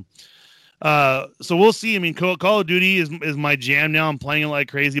 So we'll see. I mean, Call of Duty is my jam now. I'm playing it like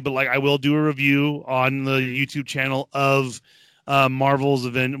crazy, but like I will do a review on the YouTube channel of Marvel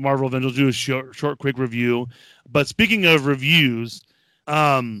Avengers. Do a short, quick review. But speaking of reviews,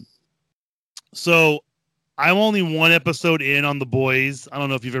 so I'm only one episode in on The Boys. I don't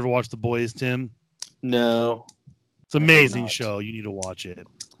know if you've ever watched The Boys, Tim. No, it's an amazing show. You need to watch it.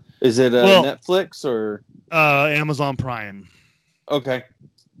 Is it Netflix or Amazon Prime? Okay.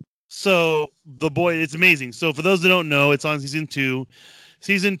 So The Boys, it's amazing. So for those that don't know, it's on season 2.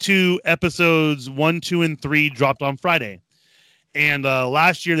 Season 2 episodes 1, 2, and 3 dropped on Friday. And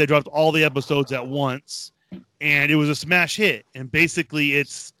last year they dropped all the episodes at once, and it was a smash hit. And basically,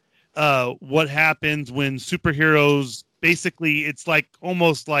 it's what happens when superheroes. Basically, it's like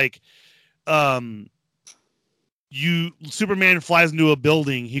almost like Superman flies into a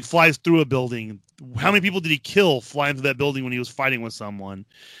building. He flies through a building. How many people did he kill flying through that building when he was fighting with someone?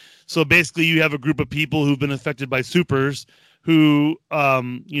 So basically, you have a group of people who've been affected by supers who,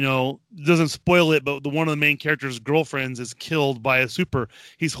 doesn't spoil it, but one of the main character's girlfriends is killed by a super.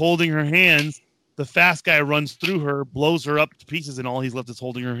 He's holding her hands. The fast guy runs through her, blows her up to pieces, and all he's left is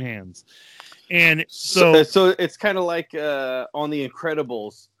holding her hands. And so it's kind of like on The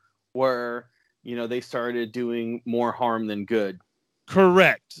Incredibles, where they started doing more harm than good.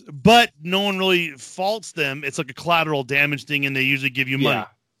 Correct. But no one really faults them. It's like a collateral damage thing, and they usually give you money. Yeah.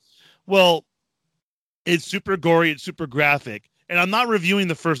 Well, it's super gory. It's super graphic. And I'm not reviewing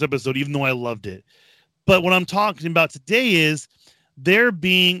the first episode, even though I loved it. But what I'm talking about today is there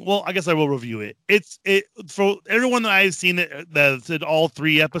being, well, I guess I will review it. It's for everyone that I've seen that said all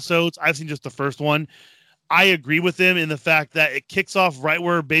 3 episodes. I've seen just the first one. I agree with them in the fact that it kicks off right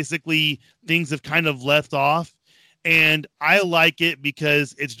where basically things have kind of left off. And I like it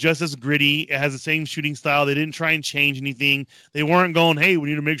because it's just as gritty. It has the same shooting style. They didn't try and change anything. They weren't going, hey, we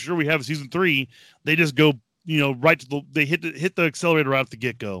need to make sure we have season 3. They just go, right to they hit the accelerator right off the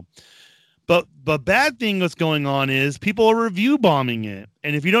get-go. But the bad thing that's going on is people are review bombing it.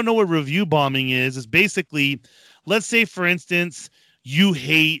 And if you don't know what review bombing is basically, let's say, for instance, you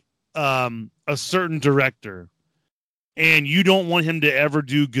hate a certain director and you don't want him to ever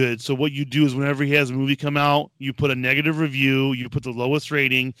do good. So what you do is whenever he has a movie come out, you put a negative review, you put the lowest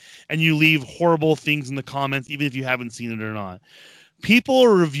rating, and you leave horrible things in the comments, even if you haven't seen it or not. People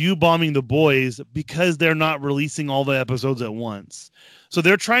are review bombing The Boys because they're not releasing all the episodes at once. So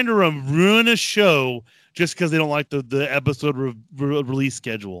they're trying to ruin a show just because they don't like the episode release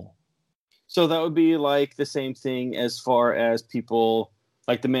schedule. So that would be like the same thing as far as people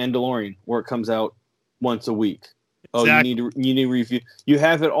like The Mandalorian, where it comes out once a week. Exactly. Oh, you need to review. You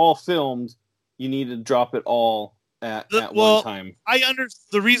have it all filmed. You need to drop it all at one time.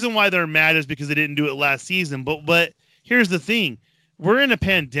 The reason why they're mad is because they didn't do it last season. But here's the thing: we're in a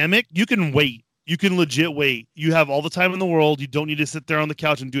pandemic. You can wait. You can legit wait. You have all the time in the world. You don't need to sit there on the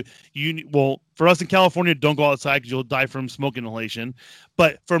couch and do it. Well, for us in California, don't go outside because you'll die from smoke inhalation.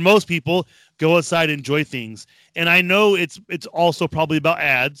 But for most people, go outside, enjoy things. And I know it's also probably about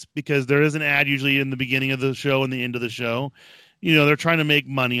ads because there is an ad usually in the beginning of the show and the end of the show. They're trying to make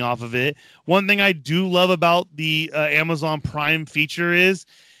money off of it. One thing I do love about the Amazon Prime feature is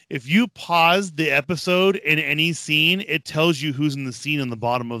if you pause the episode in any scene, it tells you who's in the scene on the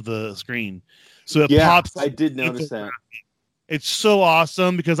bottom of the screen. So it pops. I did notice that. It's so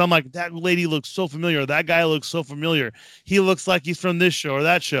awesome because I'm like, that lady looks so familiar. That guy looks so familiar. He looks like he's from this show or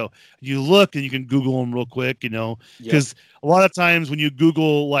that show. You look and you can Google him real quick, because a lot of times when you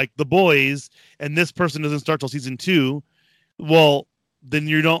Google like The Boys and this person doesn't start till season 2, well, then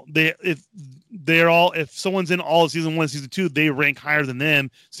if someone's in all of season 1 and season 2, they rank higher than them.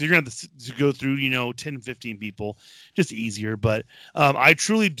 So you're going to have to go through, 10, 15 people, just easier. But I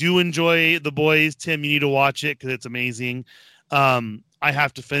truly do enjoy The Boys. Tim, you need to watch it because it's amazing. I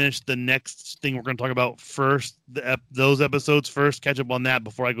have to finish the next thing we're going to talk about first, those episodes first, catch up on that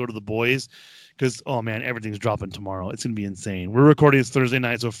before I go to The Boys. Because, oh man, everything's dropping tomorrow. It's going to be insane. We're recording this Thursday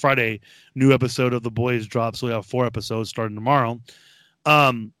night, so Friday, new episode of The Boys drops. So we have 4 episodes starting tomorrow.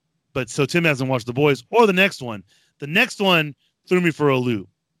 But so Tim hasn't watched The Boys or the next one. The next one threw me for a loop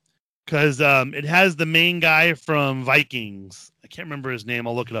because it has the main guy from Vikings. I can't remember his name.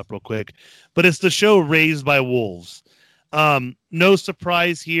 I'll look it up real quick. But it's the show Raised by Wolves. No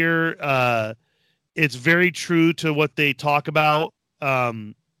surprise here. It's very true to what they talk about.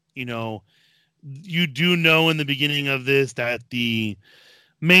 You do know in the beginning of this that the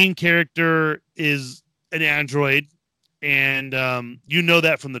main character is an android. And you know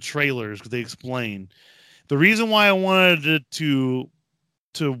that from the trailers because they explain. The reason why I wanted to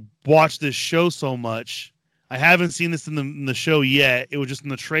watch this show so much, I haven't seen this in the show yet. It was just in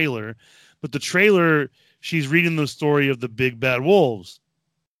the trailer. But the trailer, she's reading the story of the Big Bad Wolves.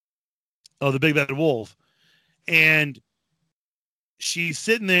 Oh, the Big Bad Wolf. And she's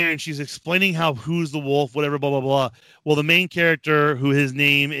sitting there and she's explaining who's the wolf, whatever, blah, blah, blah. Well, the main character, who his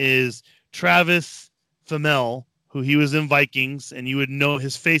name is Travis Fimmel, who he was in Vikings, and you would know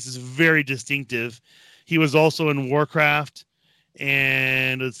his face is very distinctive. He was also in Warcraft,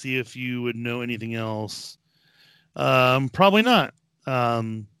 and let's see if you would know anything else. Probably not.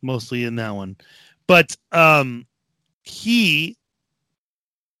 Mostly in that one. But he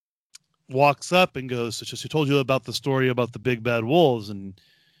walks up and goes, so she told you about the story about the Big Bad Wolves, and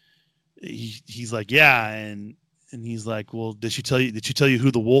he's like, yeah, and he's like, well, did she tell you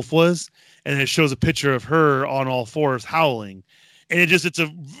who the wolf was? And it shows a picture of her on all fours howling. And it's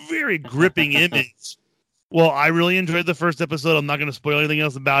a very gripping image. Well, I really enjoyed the first episode. I'm not going to spoil anything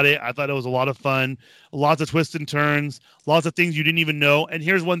else about it. I thought it was a lot of fun. Lots of twists and turns. Lots of things you didn't even know. And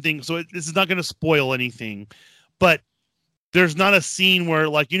here's one thing. So this is not going to spoil anything. But there's not a scene where,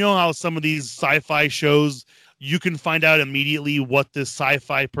 like, how some of these sci-fi shows, you can find out immediately what this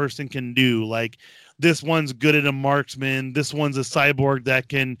sci-fi person can do. Like, this one's good at a marksman. This one's a cyborg that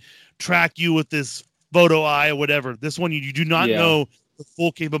can track you with this photo eye or whatever. This one, you do not know the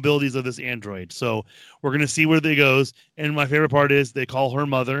full capabilities of this android. So we're gonna see where it goes. And my favorite part is they call her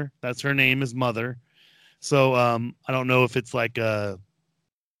Mother. That's her name is Mother. So I don't know if it's like a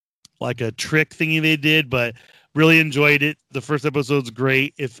trick thingy they did, but really enjoyed it. The first episode's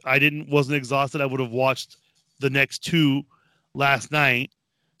great. If I wasn't exhausted, I would have watched the next two last night.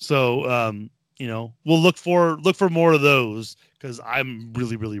 So we'll look for more of those because I'm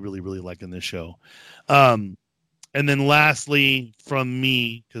really, really, really, really liking this show. And then lastly from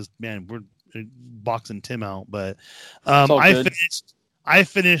me, because man, we're boxing Tim out, but I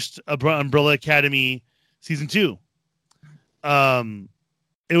finished Umbrella Academy season 2.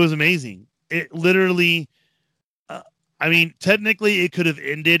 It was amazing. It literally, technically it could have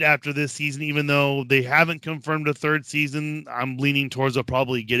ended after this season, even though they haven't confirmed a third season. I'm leaning towards I'll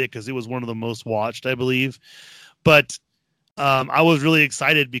probably get it because it was one of the most watched, I believe. But I was really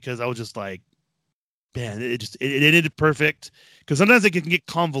excited because I was just like, man, it ended perfect. Because sometimes it can get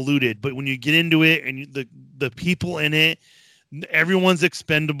convoluted, but when you get into it and the people in it, everyone's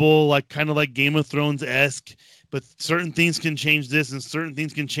expendable, like kind of like Game of Thrones-esque. But certain things can change this and certain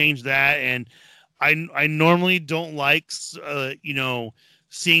things can change that. And I normally don't like,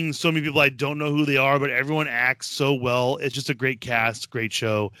 seeing so many people I don't know who they are, but everyone acts so well. It's just a great cast, great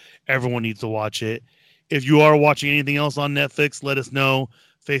show. Everyone needs to watch it. If you are watching anything else on Netflix, let us know.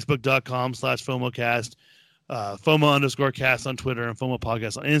 Facebook.com/FOMOcast, FOMO_cast on Twitter, and FOMO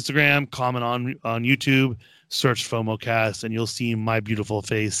podcast on Instagram. Comment on YouTube. Search FOMOcast, and you'll see my beautiful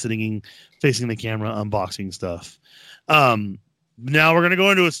face facing the camera, unboxing stuff. Now we're gonna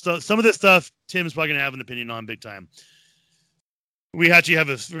go into some of this stuff. Tim's probably gonna have an opinion on big time. We actually have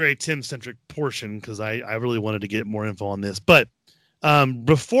a very Tim-centric portion because I really wanted to get more info on this. But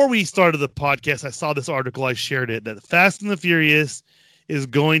before we started the podcast, I saw this article. I shared it that Fast and the Furious is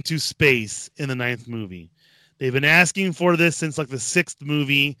going to space in the 9th movie. They've been asking for this since like the 6th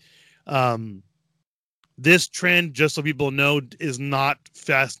movie. This trend, just so people know, is not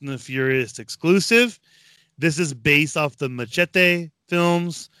Fast and the Furious exclusive. This is based off the Machete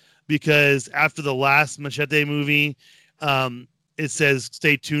films because after the last Machete movie, it says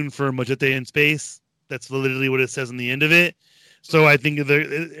stay tuned for Machete in space. That's literally what it says in the end of it. So I think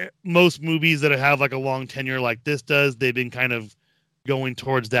most movies that have like a long tenure like this does, they've been kind of going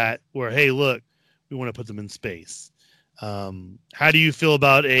towards that where, hey, look, we want to put them in space. How do you feel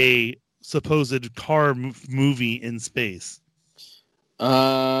about a supposed car movie in space?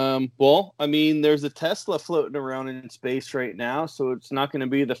 Well, I mean, there's a Tesla floating around in space right now, so it's not going to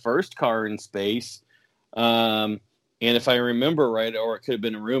be the first car in space. And if I remember right, or it could have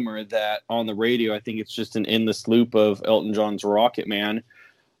been a rumor that on the radio, I think it's just an endless loop of Elton John's Rocket Man.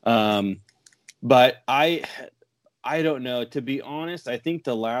 But I don't know. To be honest, I think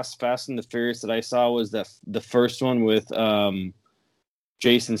the last Fast and the Furious that I saw was the first one with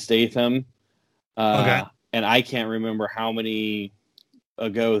Jason Statham. Okay. And I can't remember how many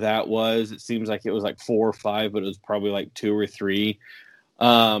ago that was. It seems like it was like 4 or 5, but it was probably like 2 or 3.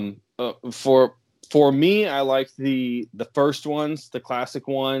 For me, I like the first ones, the classic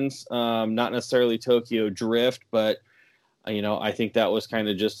ones. Not necessarily Tokyo Drift, but I think that was kind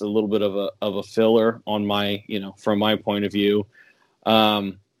of just a little bit of a filler on my, from my point of view.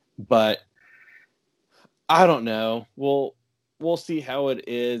 But I don't know. We'll see how it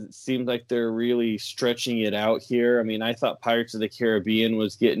is. It seems like they're really stretching it out here. I mean, I thought Pirates of the Caribbean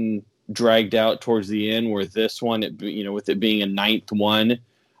was getting dragged out towards the end, where this one, with it being a 9th one,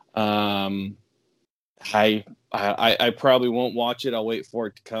 I probably won't watch it. I'll wait for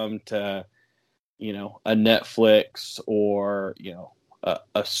it to come to, a Netflix or,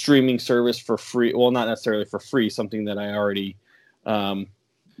 a streaming service for free. Well, not necessarily for free, something that I already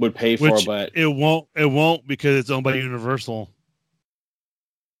would pay for, but it won't because it's owned by Universal.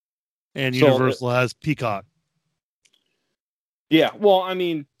 And Universal has Peacock. Yeah, well, I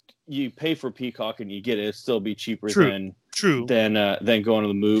mean, you pay for Peacock and you get it. It'll still be cheaper than going to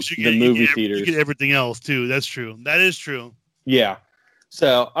the movie theaters. You get everything else too. That's true. That is true. Yeah.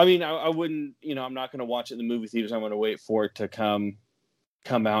 So, I mean, I wouldn't, I'm not going to watch it in the movie theaters. I'm going to wait for it to come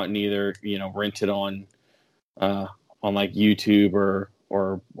out and either, rent it on like YouTube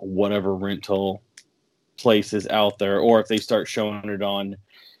or whatever rental places out there, or if they start showing it on,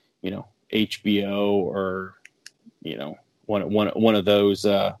 HBO or, one of those.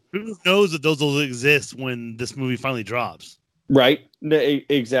 Who knows that those will exist when this movie finally drops? Right.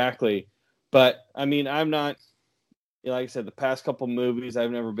 Exactly. But I mean, I'm not, like I said, the past couple movies,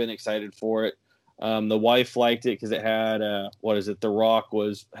 I've never been excited for it. The wife liked it because it had, The Rock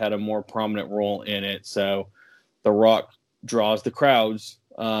had a more prominent role in it. So The Rock draws the crowds,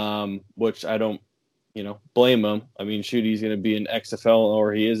 which I don't blame him. I mean, shoot, he's going to be an XFL,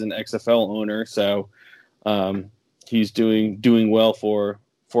 or he is an XFL owner, so he's doing well for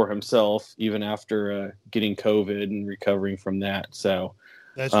himself, even after getting COVID and recovering from that. So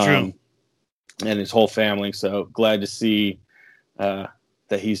that's true, and his whole family. So glad to see that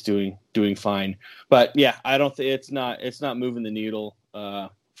he's doing fine. But yeah, I don't think it's not moving the needle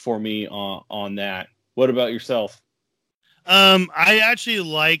for me on that. What about yourself? I actually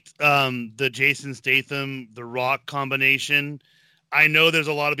liked the Jason Statham, The Rock combination. I know there's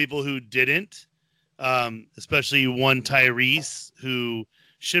a lot of people who didn't, especially one Tyrese, who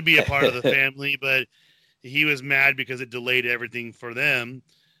should be a part of the family, but he was mad because it delayed everything for them.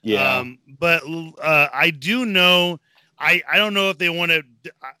 Yeah. But I do know, I don't know if they want to.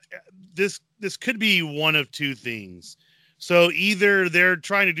 This could be one of two things. So either they're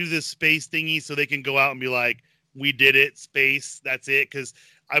trying to do this space thingy so they can go out and be like, we did it, space, that's it. Because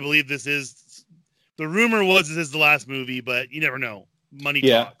I believe this is, the rumor was this is the last movie, but you never know. Money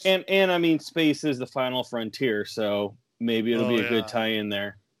talks. And I mean, space is the final frontier, so maybe it'll be a good tie-in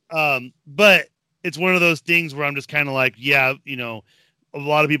there. But it's one of those things where I'm just kind of like, yeah, a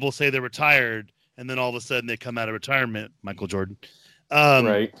lot of people say they're retired, and then all of a sudden they come out of retirement, Michael Jordan.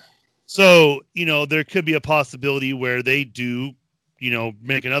 Right. So, there could be a possibility where they do,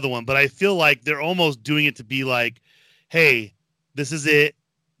 make another one. But I feel like they're almost doing it to be like, hey, this is it.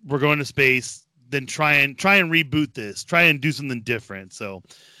 We're going to space. Then try and reboot this. Try and do something different. So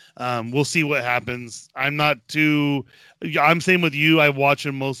we'll see what happens. I'm same with you. I watch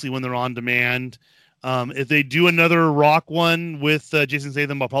them mostly when they're on demand. If they do another Rock one with Jason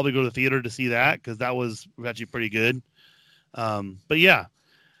Statham, I'll probably go to the theater to see that because that was actually pretty good. But yeah.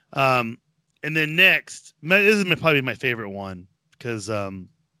 And then next, this is probably my favorite one because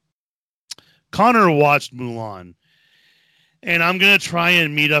Connor watched Mulan. And I'm going to try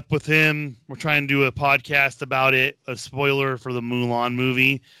and meet up with him. We're trying to do a podcast about it, a spoiler for the Mulan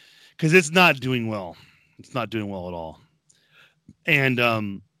movie, because it's not doing well. It's not doing well at all.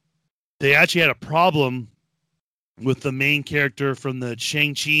 And they actually had a problem with the main character from the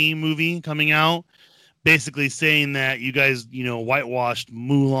Shang-Chi movie coming out, basically saying that you guys, whitewashed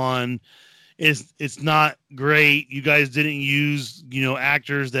Mulan. It's not great. You guys didn't use,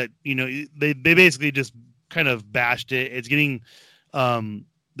 actors that, they basically just kind of bashed it. It's getting,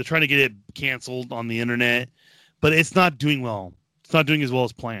 they're trying to get it canceled on the internet, but it's not doing well. It's not doing as well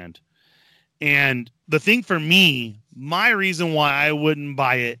as planned. And the thing for me, my reason why I wouldn't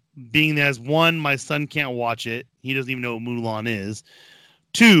buy it, being as one, my son can't watch it. He doesn't even know what Mulan is.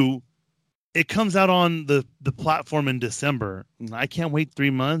 Two, it comes out on the platform in December. I can't wait 3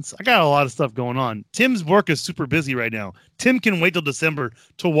 months. I got a lot of stuff going on. Tim's work is super busy right now. Tim can wait till December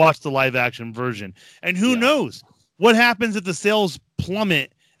to watch the live action version. And who knows what happens if the sales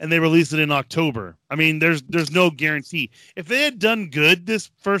plummet and they release it in October? I mean, there's no guarantee. If they had done good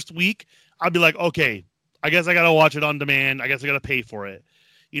this first week, I'd be like, okay, I guess I got to watch it on demand. I guess I got to pay for it.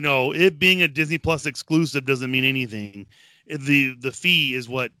 It being a Disney Plus exclusive doesn't mean anything. The fee is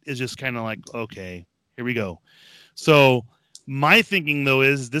what is just kind of like, okay, here we go. So my thinking though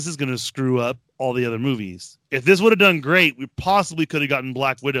is this is going to screw up all the other movies. If this would have done great, we possibly could have gotten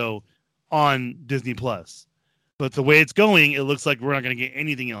Black Widow on Disney Plus. But the way it's going, it looks like we're not going to get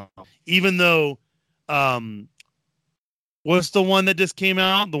anything else. Even though, what's the one that just came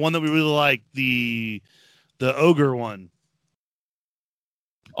out? The one that we really like, the ogre one.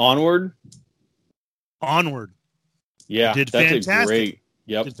 Onward. Yeah, did that's fantastic. Great.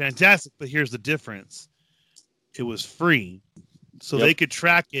 Yep. Did fantastic, but here's the difference. It was free. So they could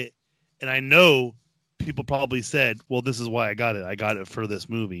track it. And I know people probably said, well, this is why I got it. I got it for this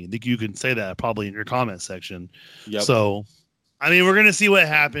movie. I think you can say that probably in your comment section. Yep. So, I mean, we're going to see what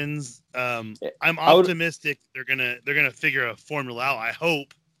happens. I'm optimistic they're going to figure a formula out. I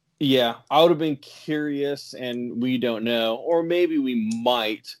hope. Yeah, I would have been curious, and we don't know, or maybe we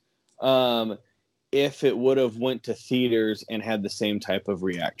might, if it would have went to theaters and had the same type of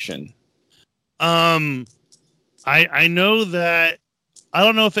reaction. I know that, I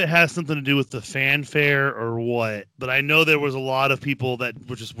don't know if it has something to do with the fanfare or what, but I know there was a lot of people that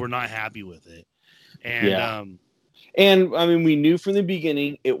were not happy with it. And and I mean, we knew from the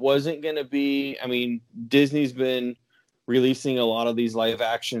beginning it wasn't going to be. I mean, Disney's been releasing a lot of these live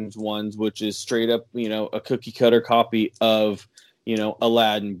actions ones, which is straight up, a cookie cutter copy of,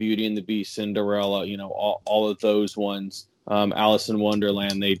 Aladdin, Beauty and the Beast, Cinderella, all of those ones. Alice in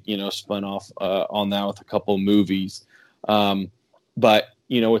Wonderland, they, spun off on that with a couple of movies. But,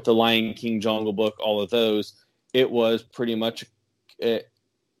 with the Lion King, Jungle Book, all of those, it was pretty much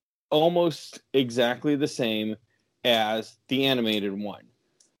almost exactly the same as the animated one.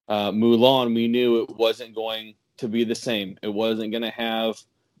 Mulan, we knew it wasn't going to be the same. It wasn't going to have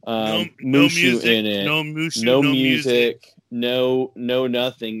no Mushu music, in it. no Mushu, no no music, no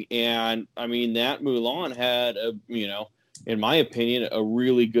nothing. And I mean, that Mulan had in my opinion, a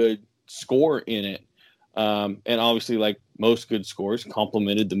really good score in it. And obviously, like most good scores,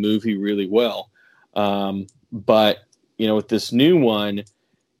 complemented the movie really well. But with this new one,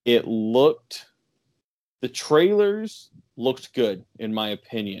 the trailers looked good in my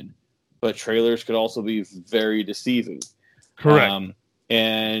opinion, but trailers could also be very deceiving. Correct.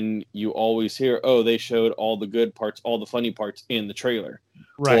 And you always hear, oh, they showed all the good parts, all the funny parts in the trailer.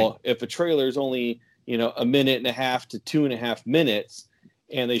 Right. Well, if a trailer is only, a minute and a half to 2.5 minutes,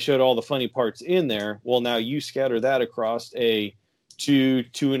 and they showed all the funny parts in there, well, now you scatter that across a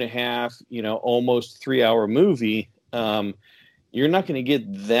 2.5, almost 3-hour movie. You're not going to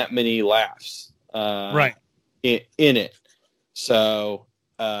get that many laughs right. in it. So,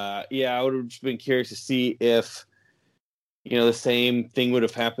 I would have just been curious to see if, the same thing would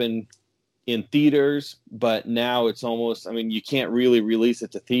have happened in theaters, but now it's almost, you can't really release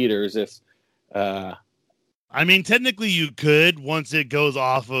it to theaters if, technically you could once it goes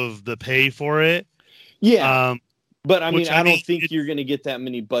off of the pay for it. Yeah. But I don't think you're going to get that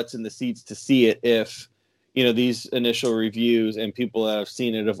many butts in the seats to see it if, these initial reviews and people that have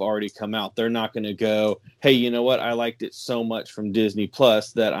seen it have already come out. They're not going to go, hey, you know what? I liked it so much from Disney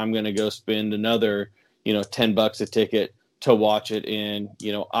Plus that I'm going to go spend another, $10 a ticket to watch it in,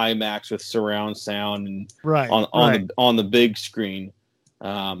 IMAX with surround sound and on the big screen.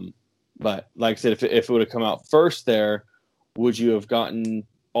 But like I said, if it would have come out first there, would you have gotten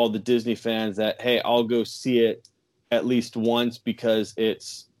all the Disney fans that, hey, I'll go see it at least once because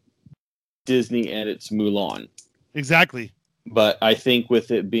it's Disney and it's Mulan? Exactly. But I think with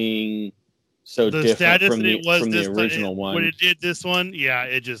it being so different from the original one, when it did this one,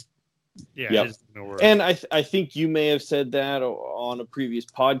 it just yep. It just didn't work. And I think you may have said that on a previous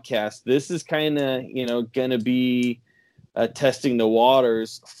podcast. This is kind of going to be testing the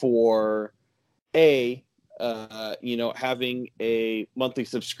waters for having a monthly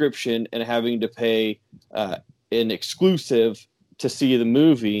subscription and having to pay an exclusive to see the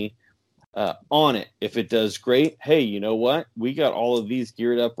movie on it. If it does great, hey, you know what? We got all of these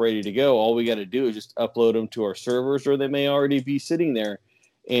geared up, ready to go. All we got to do is just upload them to our servers, or they may already be sitting there.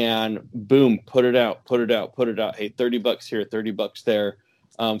 And boom, put it out. Hey, $30 here, $30 there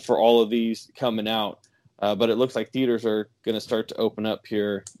for all of these coming out. But it looks like theaters are going to start to open up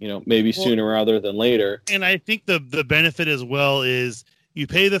here, maybe sooner rather than later. And I think the benefit as well is you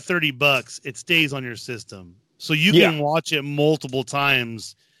pay the $30, it stays on your system. So you can watch it multiple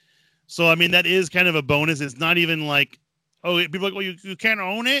times. So, that is kind of a bonus. It's not even like, people are like, well, you can't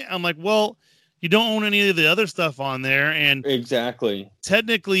own it. I'm like, well, you don't own any of the other stuff on there. And exactly.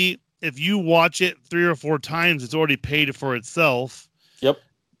 Technically, if you watch it 3 or 4 times, it's already paid for itself. Yep.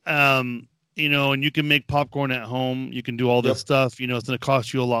 And you can make popcorn at home. You can do all this stuff. It's going to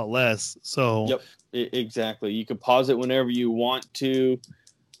cost you a lot less. So. Yep. Exactly. You can pause it whenever you want to.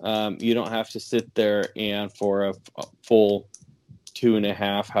 You don't have to sit there and for a full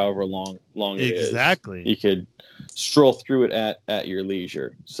 2.5, however long it is. Exactly. You could stroll through it at your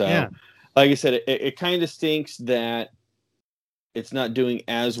leisure. So, like I said, it kind of stinks that it's not doing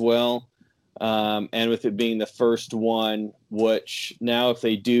as well. And with it being the first one, which now if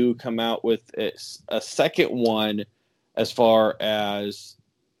they do come out with a second one, as far as,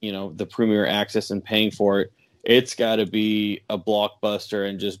 the Premier Access and paying for it, it's got to be a blockbuster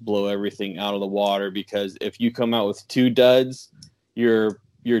and just blow everything out of the water. Because if you come out with 2 duds, you're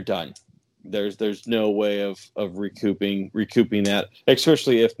done. There's no way of recouping that,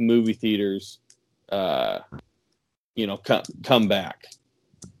 especially if movie theaters, come back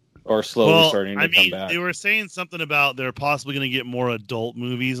or slowly starting to come back. They were saying something about they're possibly going to get more adult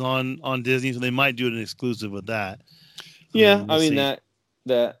movies on Disney, so they might do an exclusive with that. Yeah,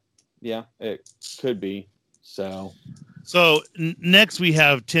 it could be. So next we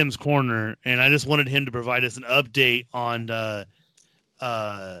have Tim's Corner, and I just wanted him to provide us an update on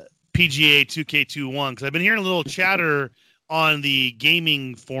PGA 2K21, because I've been hearing a little chatter on the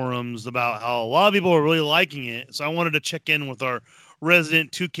gaming forums about how a lot of people are really liking it. So I wanted to check in with our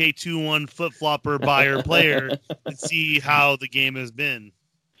resident 2K21 flip-flopper buyer player and see how the game has been.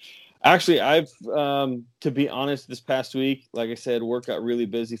 Actually, I've, to be honest, this past week, like I said, work got really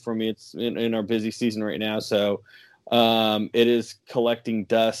busy for me. It's in our busy season right now. So it is collecting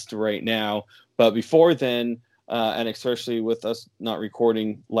dust right now. But before then, and especially with us not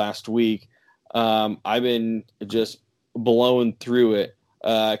recording last week, I've been just blowing through it.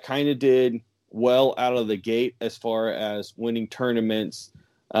 Kind of did well out of the gate as far as winning tournaments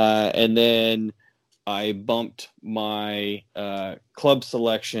And then I bumped my club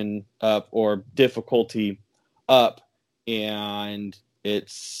selection up or difficulty up, and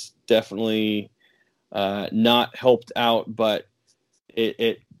it's definitely not helped out, but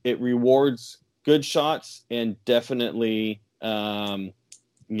it rewards good shots and definitely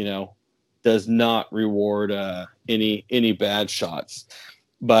does not reward any bad shots.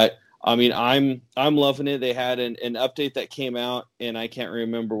 But I mean, I'm loving it. They had an update that came out, and I can't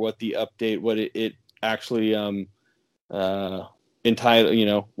remember what the update, what it actually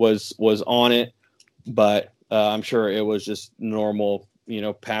entitled, was on it, but I'm sure it was just normal,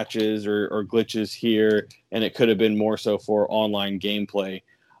 patches or glitches here, and it could have been more so for online gameplay.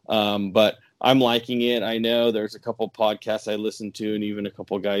 But I'm liking it. I know there's a couple podcasts I listen to, and even a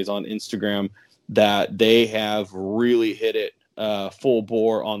couple guys on Instagram that they have really hit it full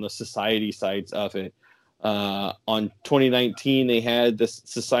bore on the society sides of it. On 2019, they had the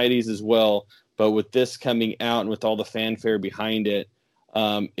societies as well, but with this coming out and with all the fanfare behind it,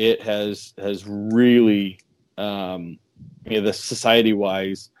 it has really, the society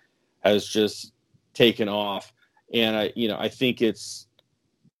wise has just taken off. And I think it's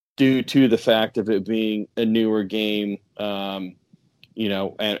due to the fact of it being a newer game, and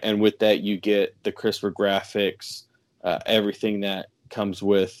with that you get the crisper graphics, everything that comes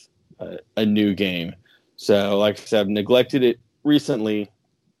with a new game. So like I said, I've neglected it recently,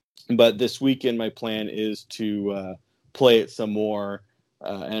 but this weekend my plan is to play it some more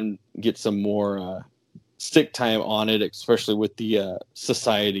and get some more stick time on it, especially with the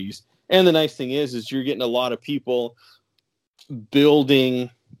societies. And the nice thing is you're getting a lot of people building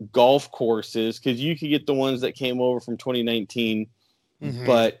golf courses, because you could get the ones that came over from 2019,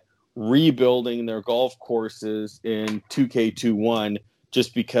 but rebuilding their golf courses in 2K21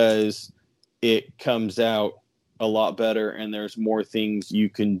 just because it comes out a lot better and there's more things you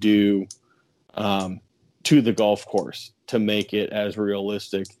can do to the golf course to make it as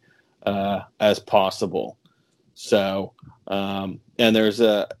realistic as possible. So and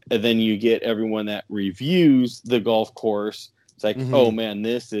then you get everyone that reviews the golf course. It's like, oh man,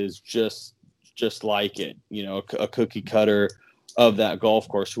 this is just like it, a cookie cutter of that golf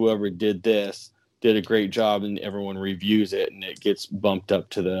course. Whoever did this did a great job, and everyone reviews it, and it gets bumped up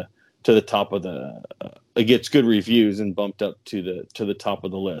to the top of it gets good reviews and bumped up to the top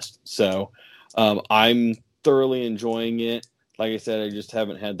of the list. So I'm thoroughly enjoying it. Like I said, I just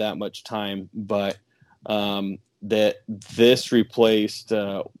haven't had that much time, but that this replaced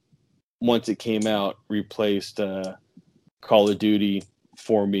once it came out, replaced Call of Duty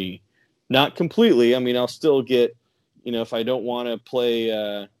for me. Not completely. I mean, I'll still get, if I don't want to play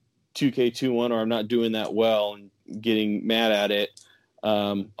 2K21 or I'm not doing that well and getting mad at it,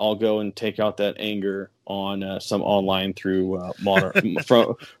 I'll go and take out that anger on some online through modern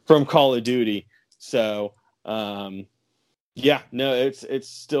from Call of Duty. So it's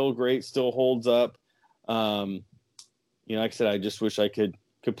still great, still holds up. Like I said, I just wish I could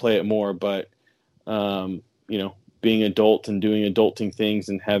play it more, but being adult and doing adulting things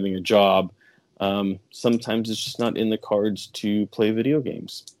and having a job, sometimes it's just not in the cards to play video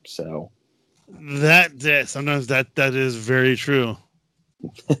games. So sometimes that is very true.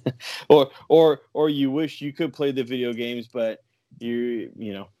 or you wish you could play the video games, but you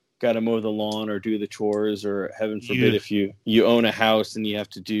got to mow the lawn or do the chores, or heaven forbid if you own a house and you have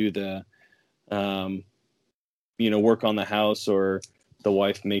to do the work on the house, or the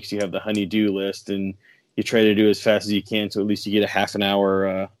wife makes you have the honey-do list and you try to do as fast as you can, so at least you get a half an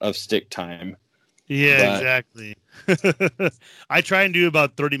hour of stick time. Yeah, exactly. I try and do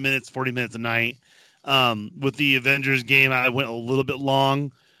about 30 minutes, 40 minutes a night. With the Avengers game, I went a little bit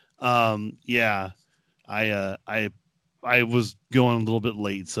long. I was going a little bit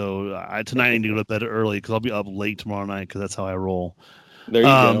late, so tonight I need to go to bed early because I'll be up late tomorrow night because that's how I roll. There you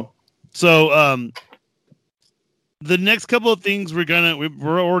go. So the next couple of things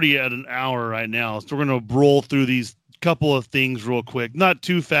we're already at an hour right now, so we're gonna roll through these couple of things real quick, not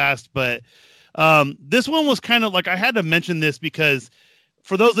too fast, but this one was kind of like, I had to mention this because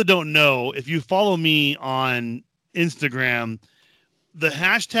for those that don't know, if you follow me on Instagram, the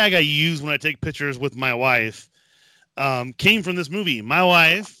hashtag I use when I take pictures with my wife came from this movie, My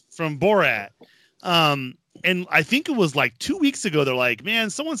Wife from Borat. And I think it was like 2 weeks ago, they're like, man,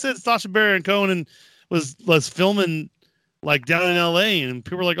 someone said Sacha Baron Cohen was filming like down in LA, and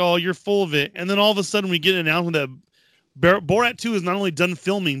people were like, oh, you're full of it. And then all of a sudden we get an announcement that Borat 2 is not only done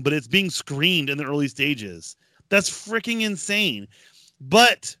filming, but it's being screened in the early stages. That's freaking insane.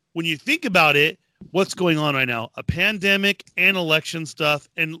 But when you think about it, what's going on right now? A pandemic and election stuff.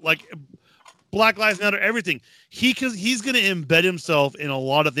 And like Black Lives Matter, everything. He's going to embed himself in a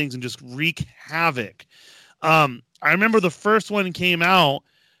lot of things and just wreak havoc. I remember the first one came out,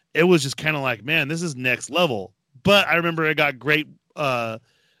 it was just kind of like, man, this is next level. But I remember it got great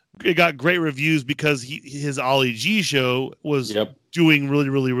reviews because his Ali G show was doing really,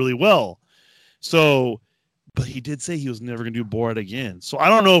 really, really well. So, but he did say he was never going to do Borat again. So I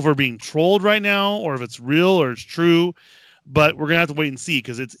don't know if we're being trolled right now or if it's real or it's true, but we're going to have to wait and see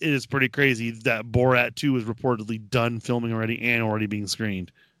because it is pretty crazy that Borat 2 is reportedly done filming already and already being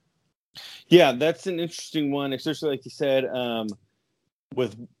screened. Yeah, that's an interesting one, especially like you said,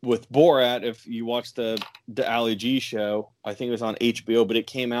 with Borat. If you watch the Ali G show, I think it was on HBO, but it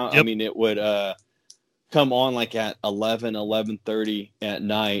came out. I mean, it would come on like at 11:30 at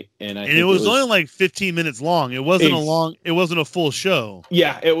night, and it was only like 15 minutes long. It wasn't it wasn't a full show.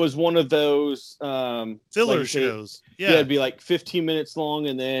 Yeah, it was one of those filler shows. Yeah, it'd be like 15 minutes long,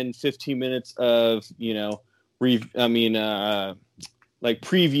 and then 15 minutes of like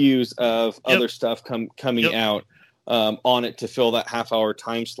previews of other stuff coming out on it to fill that half-hour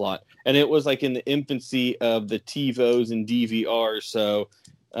time slot. And it was like in the infancy of the TiVos and DVRs. So,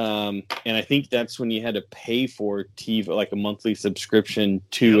 and I think that's when you had to pay for TiVo, like a monthly subscription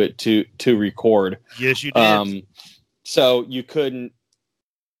to it to record. Yes, you did. So you couldn't,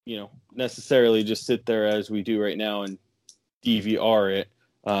 necessarily just sit there as we do right now and DVR it.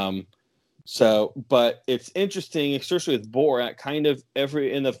 But it's interesting, especially with Borat, kind of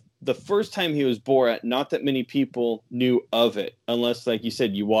the first time he was Borat, not that many people knew of it, unless, like you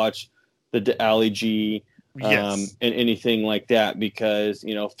said, you watch the Ali G and anything like that, because,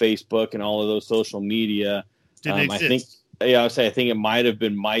 Facebook and all of those social media. Didn't exist. I think it might have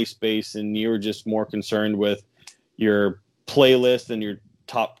been MySpace, and you were just more concerned with your playlist and your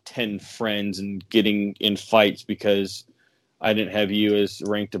top 10 friends and getting in fights because I didn't have you as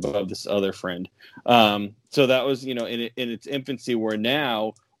ranked above this other friend. So that was, in its infancy, where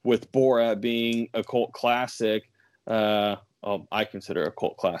now with Borat being a cult classic, I consider a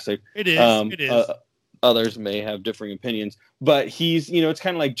cult classic. It is. It is. Others may have differing opinions, but he's, it's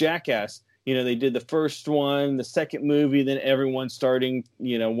kind of like Jackass. They did the first one, the second movie, then everyone's starting,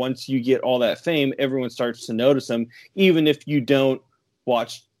 once you get all that fame, everyone starts to notice him, even if you don't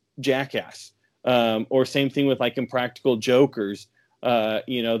watch Jackass. Or same thing with like Impractical Jokers.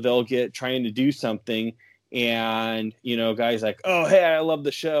 They'll get trying to do something, and guys like, oh hey, I love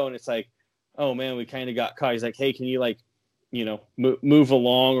the show, and it's like, oh man, we kind of got caught. He's like, hey, can you move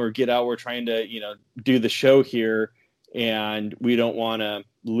along or get out? We're trying to do the show here, and we don't want to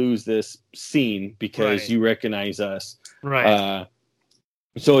lose this scene because you recognize us, right?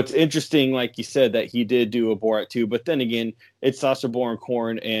 So it's interesting, like you said, that he did do a Borat 2, but then again, it's Sacha Baron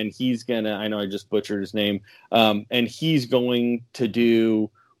Cohen, and he's gonna, I know I just butchered his name, and he's going to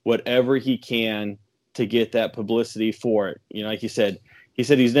do whatever he can to get that publicity for it. Like you said, he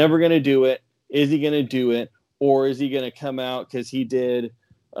said he's never going to do it. Is he going to do it? Or is he going to come out because he did,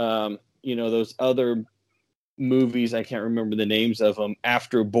 those other movies, I can't remember the names of them,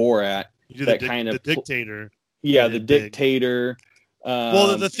 after Borat. The Dictator. Yeah, the Dictator.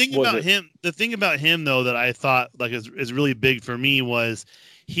 Well, the thing about him though that I thought like is really big for me was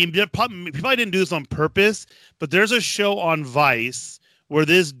he probably didn't do this on purpose, but there's a show on Vice where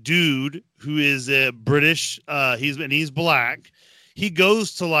this dude who is British, he's black, he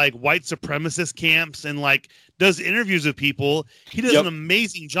goes to like white supremacist camps and like does interviews with people. He does an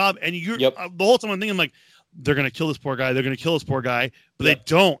amazing job, and you're the whole time I'm thinking like they're gonna kill this poor guy, but they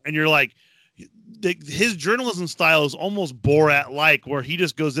don't, and you're like. His journalism style is almost Borat-like, where he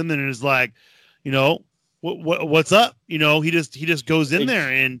just goes in there and is like, what's up? He just goes in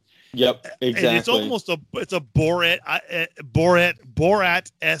there and exactly. And it's almost a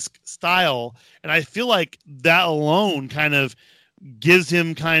Borat-esque style, and I feel like that alone kind of gives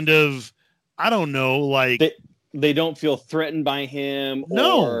him kind of, I don't know, like they don't feel threatened by him.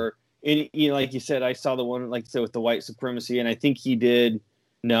 No. Or like you said, I saw the one like I said with the white supremacy, and I think he did.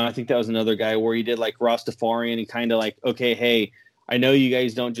 No, I think that was another guy where he did like Rastafarian and kind of like, okay, hey, I know you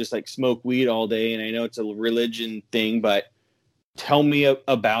guys don't just like smoke weed all day, and I know it's a religion thing, but tell me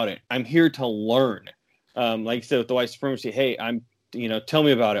about it. I'm here to learn. Like I said with the white supremacy, hey, tell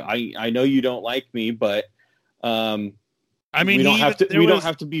me about it. I know you don't like me, but we don't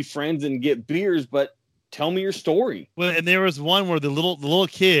have to be friends and get beers, but tell me your story. Well, and there was one where the little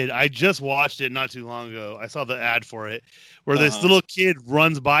kid, I just watched it not too long ago. I saw the ad for it, where this little kid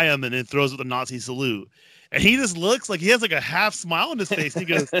runs by him and then throws up the Nazi salute. And he just looks like he has like a half smile on his face. He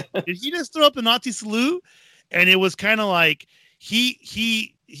goes, did he just throw up the Nazi salute? And it was kind of like he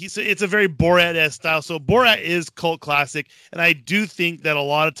said it's a very Borat-esque style. So Borat is cult classic. And I do think that a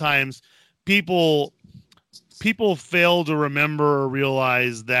lot of times people fail to remember or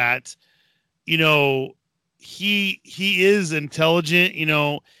realize that, you know, he is intelligent. You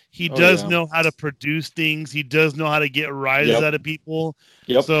know, he does know how to produce things. He does know how to get rises out of people.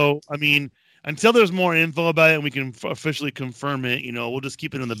 Yep. So, I mean, until there's more info about it and we can officially confirm it, you know, we'll just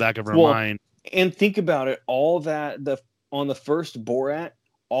keep it in the back of our mind. And think about it, all that on the first Borat,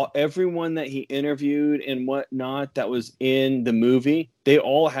 everyone that he interviewed and whatnot that was in the movie, they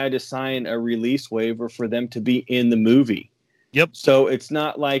all had to sign a release waiver for them to be in the movie. Yep. So it's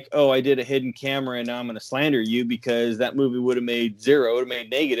not like, oh, I did a hidden camera and now I'm going to slander you, because that movie would have made zero, it would have made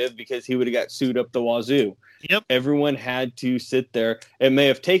negative, because he would have got sued up the wazoo. Yep. Everyone had to sit there. It may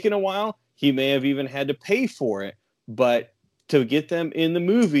have taken a while. He may have even had to pay for it. But to get them in the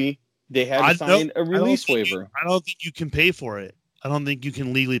movie, they had to sign a release waiver. I don't think you can pay for it. I don't think you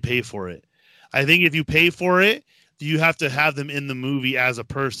can legally pay for it. I think if you pay for it, you have to have them in the movie as a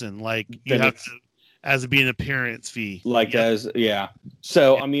person. Like, you have to, as being an appearance fee.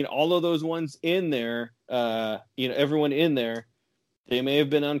 So, I mean, all of those ones in there, everyone in there, they may have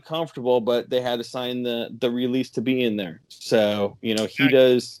been uncomfortable, but they had to sign the release to be in there. So, you know, he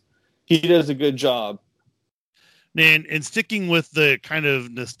does a good job. Man, and sticking with the kind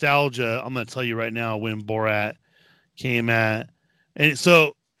of nostalgia, I'm going to tell you right now when Borat came at. And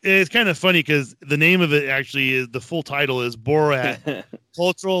so it's kind of funny because the name of it actually is, the full title is Borat,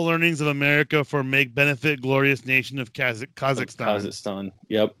 Cultural Learnings of America for Make Benefit Glorious Nation of Kazakhstan. Kazakhstan,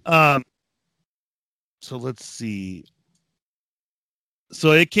 yep. So let's see.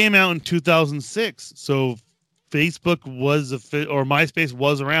 So it came out in 2006. So Facebook or MySpace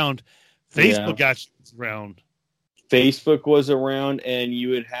was around. Facebook actually was around. Facebook was around, and you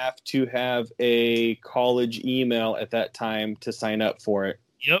would have to have a college email at that time to sign up for it.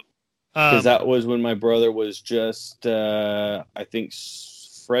 Yep. Because that was when my brother was just, I think,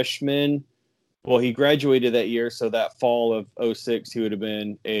 freshman. Well, he graduated that year, so that fall of 2006, he would have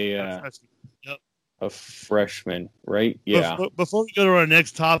been a freshman, right? Yeah. Before we go to our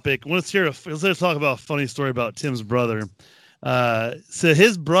next topic, let's talk about a funny story about Tim's brother. So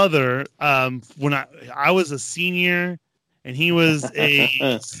his brother, when I was a senior and he was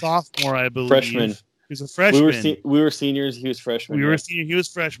a sophomore, I believe. Freshman. He was a freshman. We were seniors. He was freshman. We were senior. He was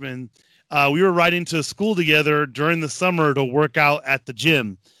freshman. We were riding to school together during the summer to work out at the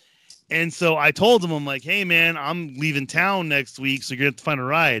gym. And so I told him, I'm like, hey man, I'm leaving town next week, so you're gonna have to find a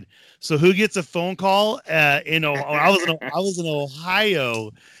ride. So who gets a phone call? I was in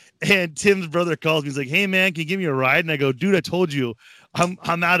Ohio. And Tim's brother calls me. He's like, "Hey man, can you give me a ride?" And I go, "Dude, I told you,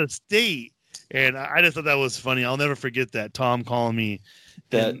 I'm out of state." And I just thought that was funny. I'll never forget that. Tom calling me.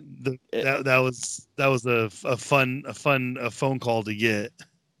 That was a fun phone call to get.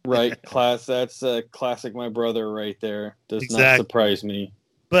 Right, that's a classic. My brother, right there, does not surprise me.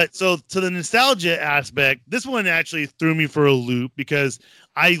 But so to the nostalgia aspect, this one actually threw me for a loop because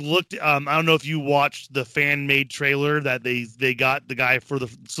I looked. I don't know if you watched the fan made trailer that they got the guy for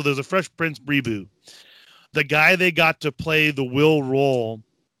so there's a Fresh Prince reboot. The guy they got to play the Will role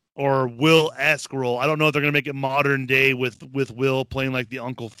or Will-esque role. I don't know if they're gonna make it modern day with Will playing like the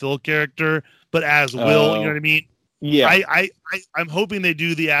Uncle Phil character, but as Will, you know what I mean? Yeah. I'm hoping they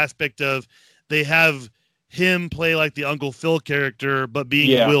do the aspect of they have him play like the Uncle Phil character, but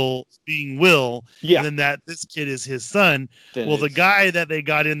being Will. Yeah. And then that this kid is his son. The guy that they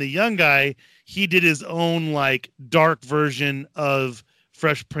got in, the young guy, he did his own like dark version of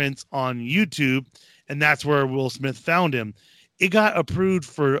Fresh Prince on YouTube. And that's where Will Smith found him. It got approved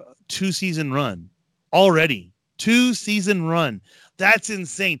for a 2-season run already. 2-season run. That's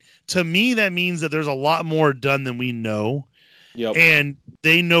insane. To me, that means that there's a lot more done than we know. Yep. And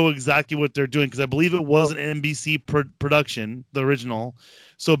they know exactly what they're doing because I believe it was an NBC production, the original.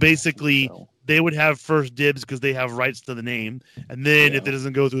 So basically, they would have first dibs because they have rights to the name. And then if it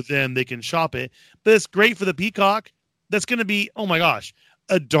doesn't go through them, they can shop it. But it's great for the Peacock. That's going to be, oh my gosh,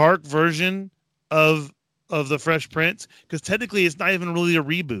 a dark version of the Fresh Prince, because technically it's not even really a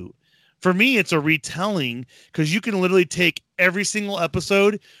reboot. For me, it's a retelling because you can literally take every single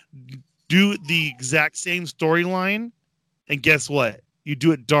episode, do the exact same storyline, and guess what? You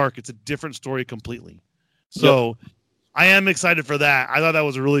do it dark. It's a different story completely. So I am excited for that. I thought that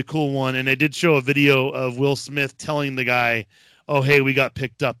was a really cool one. And they did show a video of Will Smith telling the guy, oh, hey, we got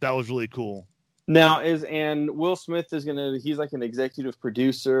picked up. That was really cool. Now, Will Smith he's like an executive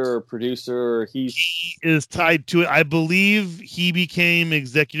producer, or he is tied to it. I believe he became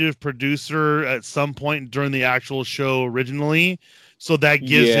executive producer at some point during the actual show originally. So that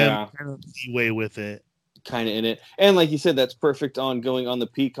gives him kind of leeway with it. Kind of in it. And like you said, that's perfect on going on the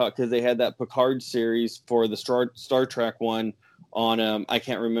Peacock because they had that Picard series for the Star Trek one on I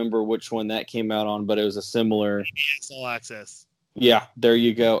can't remember which one that came out on, but it was a similar CBS All Access. Yeah, there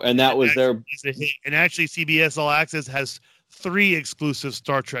you go. And that was their and actually CBS All Access has 3 exclusive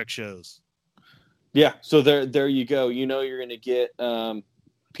Star Trek shows. Yeah, so there you go. You know you're going to get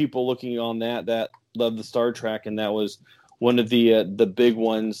people looking on that love the Star Trek, and that was one of the big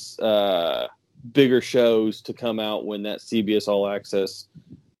ones, bigger shows to come out when that CBS All Access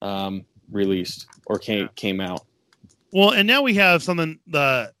released or came out. Well, and now we have something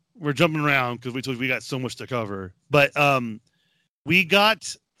that we're jumping around because we got so much to cover, but we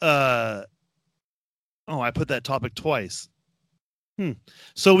got I put that topic twice.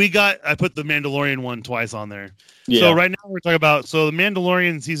 So I put the Mandalorian one twice on there. Yeah. So right now we're talking about the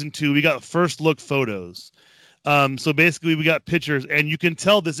Mandalorian season 2. We got first look photos. So basically we got pictures, and you can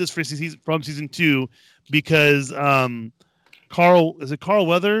tell this is from season 2 because Carl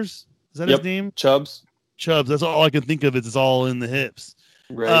Weathers? Is that his name? Chubbs. That's all I can think of. It's all in the hips.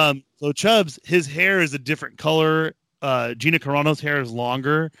 Right. So Chubbs, his hair is a different color. Gina Carano's hair is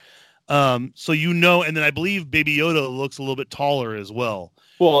longer. So and then I believe Baby Yoda looks a little bit taller as well.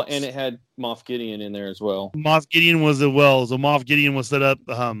 Well, and it had Moff Gideon in there as well. Moff Gideon was Moff Gideon was set up.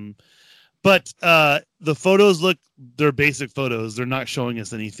 But the photos they're basic photos. They're not showing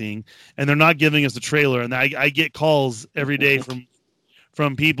us anything, and they're not giving us a trailer. And I get calls every day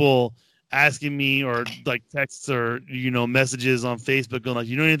from people asking me, or like texts or messages on Facebook going like,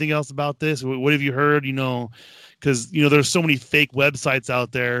 you know anything else about this? What have you heard? Because there's so many fake websites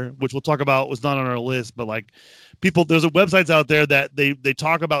out there, which we'll talk about, was not on our list, but like there's websites out there that they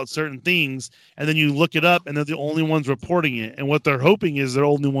talk about certain things, and then you look it up, and they're the only ones reporting it, and what they're hoping is they're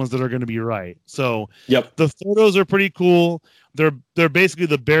only ones that are going to be right. So the photos are pretty cool. They're basically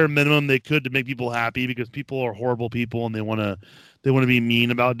the bare minimum they could to make people happy, because people are horrible people and they want to be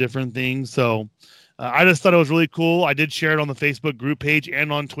mean about different things. So I just thought it was really cool. I did share it on the Facebook group page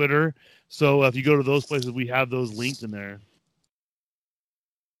and on Twitter. So if you go to those places, we have those linked in there.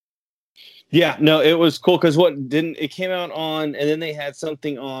 Yeah, no, it was cool because it came out on, and then they had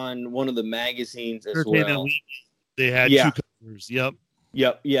something on one of the magazines as well. They had 2 covers. Yep.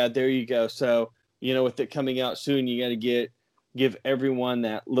 Yeah, there you go. So, with it coming out soon, you got to give everyone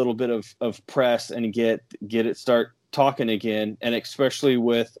that little bit of press and get it start talking again, and especially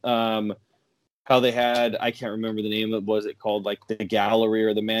with how they had, I can't remember the name of it, was it called like the gallery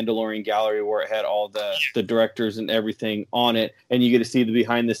or the Mandalorian gallery, where it had all the directors and everything on it, and you get to see the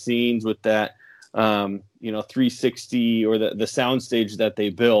behind the scenes with that 360 or the soundstage that they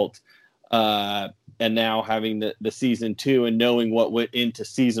built, and now having the season 2 and knowing what went into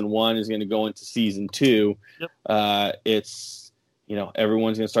season 1 is going to go into season 2. It's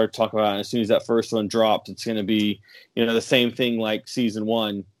everyone's going to start talking about it. And as soon as that first one drops, it's going to be the same thing like season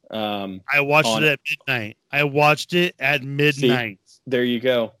 1. I watched it at midnight. See, there you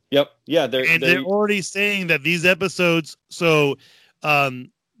go. Yep. Yeah. They're already saying that these episodes. So,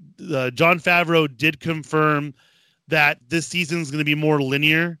 Jon Favreau did confirm that this season is going to be more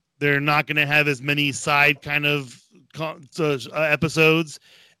linear. They're not going to have as many side kind of episodes,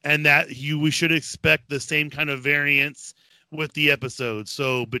 and that we should expect the same kind of variance with the episodes.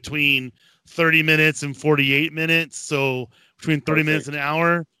 So between 30 minutes and 48 minutes. So between 30 minutes and an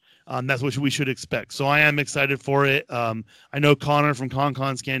hour. That's what we should expect. So I am excited for it. I know Connor from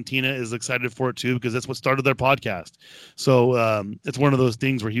ConCon's Cantina is excited for it too, because that's what started their podcast. So it's one of those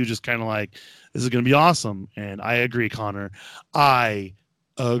things where he was just kind of like, this is going to be awesome. And I agree, Connor. I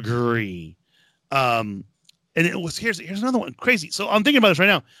agree. And it was, here's another one. Crazy. So I'm thinking about this right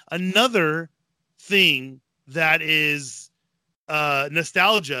now. Another thing that is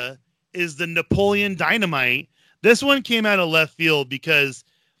nostalgia is the Napoleon Dynamite. This one came out of left field because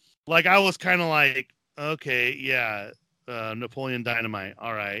like I was kind of like, okay, yeah, Napoleon Dynamite.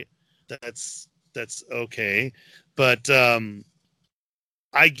 All right, that's okay, but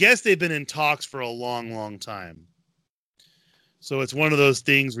I guess they've been in talks for a long, long time. So it's one of those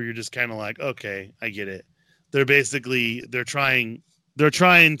things where you're just kind of like, okay, I get it. They're trying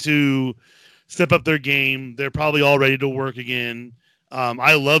to step up their game. They're probably all ready to work again.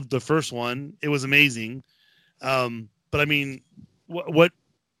 I loved the first one; it was amazing. But I mean, what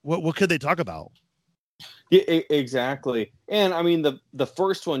could they talk about? Yeah, exactly. And I mean, the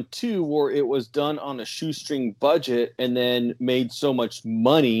first one too, where it was done on a shoestring budget and then made so much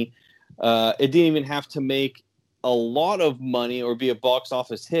money, it didn't even have to make a lot of money or be a box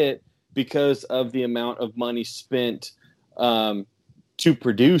office hit because of the amount of money spent to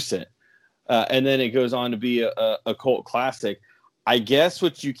produce it. And then it goes on to be a cult classic. I guess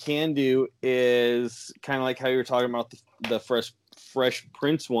what you can do is kind of like how you were talking about the Fresh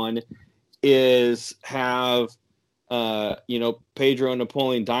Prince one, is have Pedro and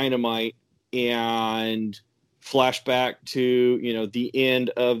Napoleon Dynamite, and flashback to, the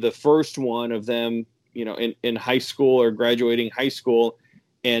end of the first one of them, in high school or graduating high school,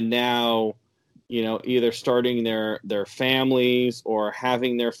 and now, either starting their families or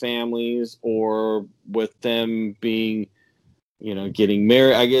having their families, or with them being, getting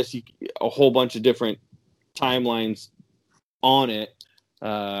married. I guess a whole bunch of different timelines on it.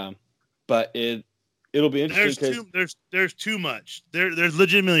 But it'll be interesting. There's too much. There's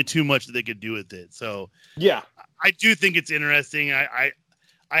legitimately too much that they could do with it. So yeah, I do think it's interesting. I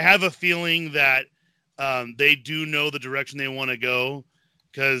have a feeling that they do know the direction they want to go,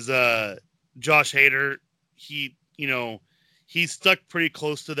 because Josh Hader, he's stuck pretty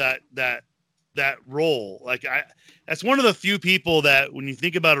close to that role. Like, that's one of the few people that when you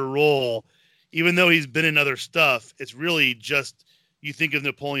think about a role, even though he's been in other stuff, it's really just you think of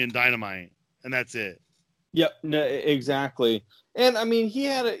Napoleon Dynamite and that's it. Yep, no, exactly. And I mean, he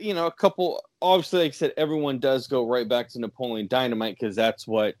had a couple. Obviously, like I said, everyone does go right back to Napoleon Dynamite because that's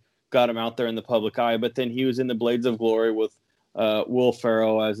what got him out there in the public eye. But then he was in the Blades of Glory with Will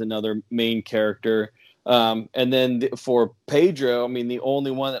Ferrell as another main character. And then for Pedro, I mean, the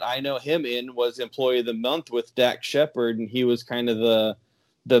only one that I know him in was Employee of the Month with Dax Shepard, and he was kind of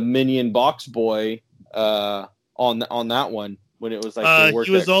the minion box boy on that one when it was like they worked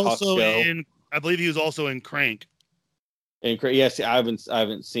he was at also Costco. I believe he was also in Crank. And yes, I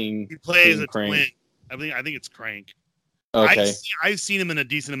haven't seen. He plays a Crank. twin. I think it's Crank. Okay. I've seen him in a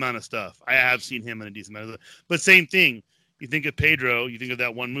decent amount of stuff. I have seen him in a decent amount of stuff. But same thing. You think of Pedro, you think of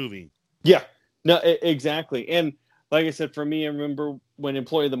that one movie. Yeah. No, exactly. And like I said, for me, I remember when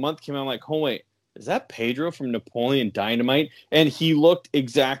Employee of the Month came out, I'm like, oh, wait, is that Pedro from Napoleon Dynamite? And he looked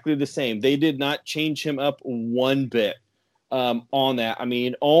exactly the same. They did not change him up one bit on that. I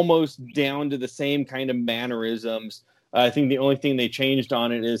mean, almost down to the same kind of mannerisms. I think the only thing they changed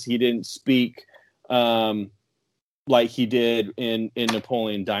on it is he didn't speak like he did in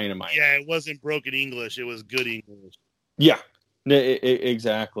Napoleon Dynamite. Yeah, it wasn't broken English. It was good English. Yeah,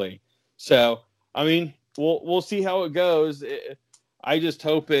 exactly. So, I mean, we'll see how it goes. I just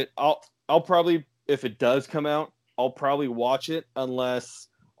hope it. I'll probably, if it does come out, I'll probably watch it unless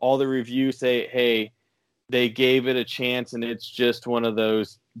all the reviews say, hey, they gave it a chance and it's just one of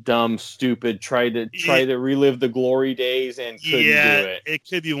those dumb, stupid, try to relive the glory days and couldn't do it. It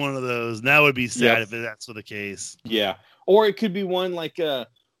could be one of those. That would be sad if that's the case. Yeah. Or it could be one like,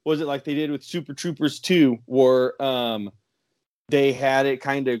 was it like they did with Super Troopers 2, where they had it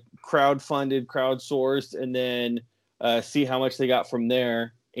kind of crowdsourced, and then see how much they got from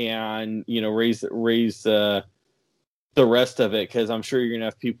there, and raise the rest of it, because I'm sure you're gonna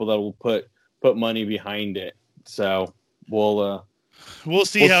have people that will put money behind it. So we'll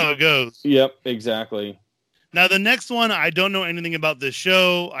see how it goes. Yep, exactly. Now the next one, I don't know anything about this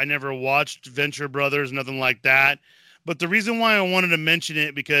show. I never watched Venture Brothers, nothing like that. But the reason why I wanted to mention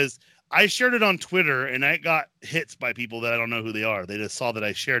it, because I shared it on Twitter and I got hits by people that I don't know who they are. They just saw that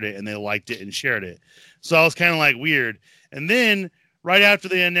I shared it and they liked it and shared it. So I was kind of like weird. And then right after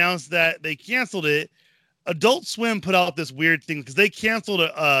they announced that they canceled it, Adult Swim put out this weird thing because they canceled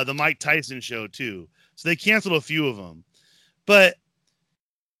the Mike Tyson show too. So they canceled a few of them. But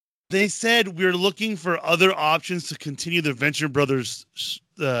they said we're looking for other options to continue the Venture Brothers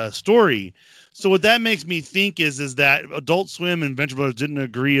story. So what that makes me think is that Adult Swim and Venture Brothers didn't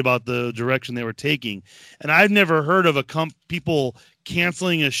agree about the direction they were taking. And I've never heard of people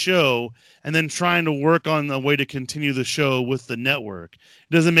canceling a show and then trying to work on a way to continue the show with the network.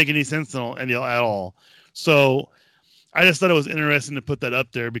 It doesn't make any sense at all. So I just thought it was interesting to put that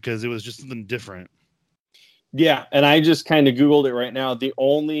up there because it was just something different. Yeah, and I just kind of Googled it right now. The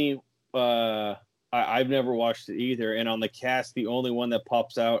only I've never watched it either, and on the cast, the only one that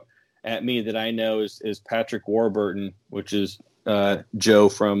pops out at me that I know is Patrick Warburton, which is Joe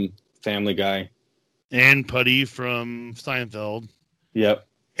from Family Guy, and Putty from Seinfeld. Yep,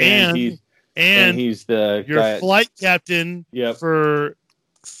 and he's the flight captain. Yep. For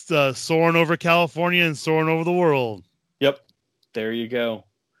soaring over California and soaring over the world. Yep, there you go.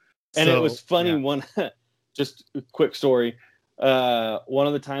 And it was funny. One, just a quick story. One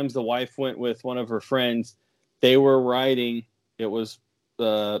of the times the wife went with one of her friends, they were riding. It was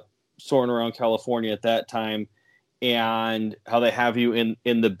soaring around California at that time, and how they have you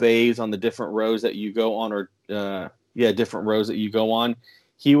in the bays on the different rows that you go on, or different rows that you go on.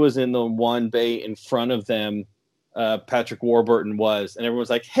 He was in the one bay in front of them. Patrick Warburton was, and everyone's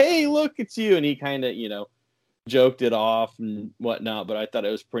like, "Hey, look, it's you!" And he kind of, joked it off and whatnot. But I thought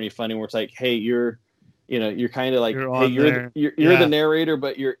it was pretty funny. Where it's like, "Hey, you're kind of like, you're the narrator,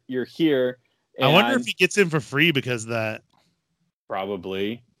 but you're here." I wonder if he gets in for free because of that.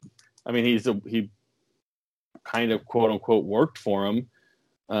 Probably. I mean, he kind of quote unquote worked for him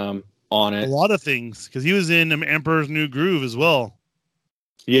on it. A lot of things, because he was in Emperor's New Groove as well.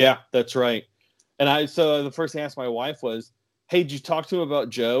 Yeah, that's right. And so the first thing I asked my wife was, "Hey, did you talk to him about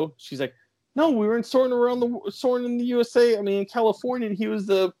Joe?" She's like, "No, we were in Soaring in the USA. I mean, in California, and he was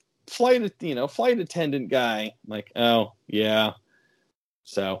the flight attendant guy." I'm like, oh yeah.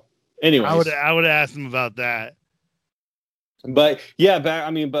 So, anyways, I would ask him about that. But yeah,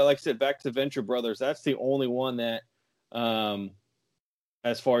 but like I said, back to Venture Brothers. That's the only one that,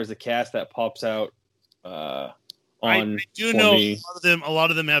 as far as the cast that pops out, I do know a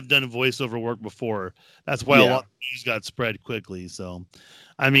lot of them have done voiceover work before. That's why a lot of news got spread quickly. So,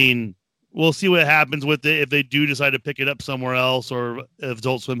 I mean, we'll see what happens with it if they do decide to pick it up somewhere else, or if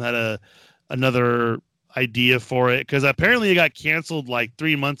Adult Swim had another idea for it, because apparently it got canceled like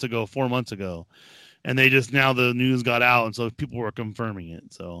 4 months ago, and they just now the news got out, and so people were confirming it.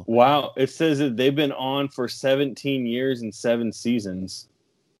 So wow, it says that they've been on for 17 years and 7 seasons.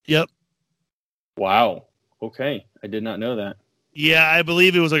 Yep. Wow. Okay, I did not know that. Yeah, I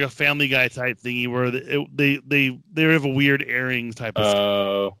believe it was like a Family Guy type thingy where they have a weird airing type of.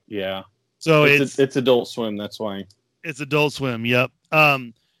 Oh, yeah. So it's Adult Swim. That's why it's Adult Swim. Yep.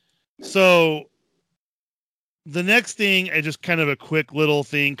 So the next thing, just kind of a quick little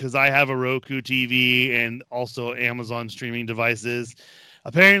thing, because I have a Roku TV and also Amazon streaming devices.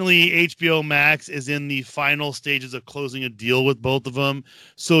 Apparently, HBO Max is in the final stages of closing a deal with both of them,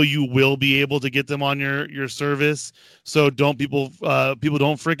 so you will be able to get them on your service. So people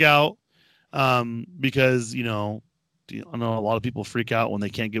don't freak out, because I know a lot of people freak out when they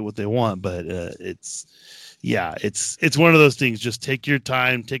can't get what they want, but it's one of those things. Just take your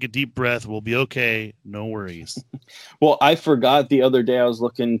time, take a deep breath. We'll be okay. No worries. Well, I forgot the other day I was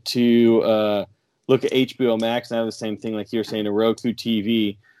looking to look at HBO Max, and I have the same thing like you're saying, a Roku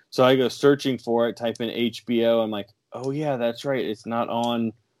TV. So I go searching for it, type in HBO. I'm like, oh yeah, that's right. It's not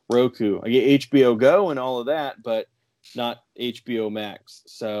on Roku. I get HBO Go and all of that, but not HBO Max.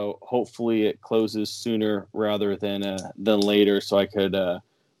 So hopefully it closes sooner rather than later, so I could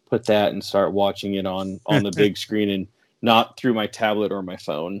put that and start watching it on the big screen and not through my tablet or my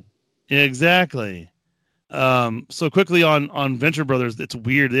phone. Exactly. So quickly on Venture Brothers, it's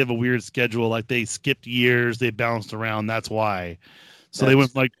weird. They have a weird schedule. Like they skipped years, they bounced around. That's why. So they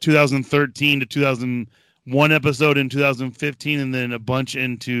went like 2013 to 2001 episode in 2015, and then a bunch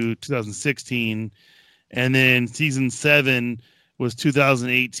into 2016, and then season 7 was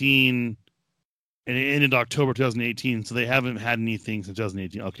 2018, and it ended October 2018. So they haven't had anything since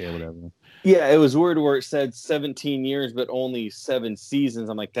 2018. Okay, whatever. Yeah, it was weird where it said 17 years, but only 7 seasons.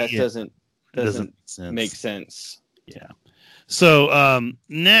 I'm like, that doesn't make sense. Yeah. So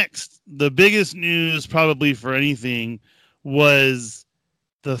next, the biggest news probably for anything was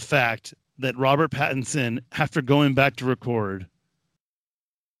the fact that Robert Pattinson, after going back to record,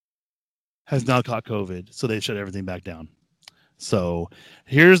 has now caught COVID. So they shut everything back down. So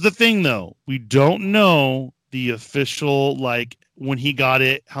here's the thing, though. We don't know the official, like, when he got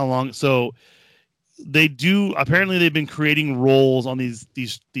it, how long. So apparently they've been creating roles on these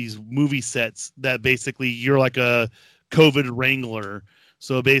movie sets that basically you're like a COVID wrangler.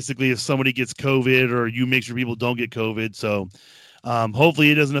 So basically if somebody gets COVID, or you make sure people don't get COVID. So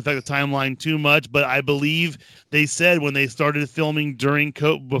hopefully it doesn't affect the timeline too much, but I believe they said when they started filming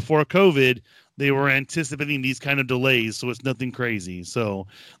before COVID, they were anticipating these kind of delays. So it's nothing crazy. So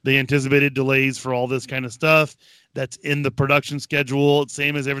they anticipated delays for all this kind of stuff. That's in the production schedule,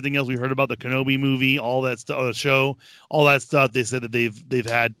 same as everything else we heard about the Kenobi movie, all that stuff, the show, all that stuff. They said that they've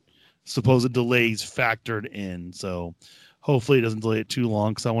had supposed delays factored in. So hopefully it doesn't delay it too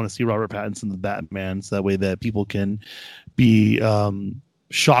long, because I want to see Robert Pattinson the Batman, so that way that people can be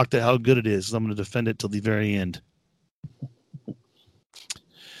shocked at how good it is. So I'm going to defend it till the very end.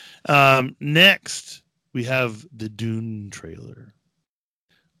 Next, we have the Dune trailer.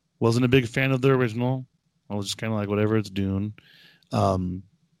 Wasn't a big fan of the original. I was just kind of like, whatever, it's Dune.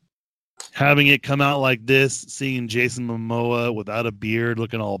 Having it come out like this, seeing Jason Momoa without a beard,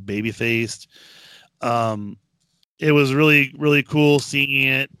 looking all baby-faced, it was really, really cool seeing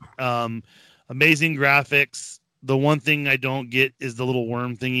it. Amazing graphics. The one thing I don't get is the little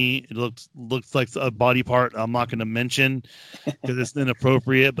worm thingy. It looks like a body part I'm not going to mention because it's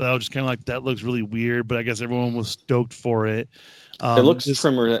inappropriate, but I was just kind of like, that looks really weird, but I guess everyone was stoked for it. It looks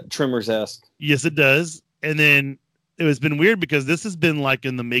Tremors-esque. Yes, it does. And then it has been weird because this has been like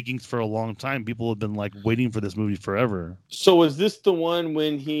in the makings for a long time. People have been like waiting for this movie forever. So was this the one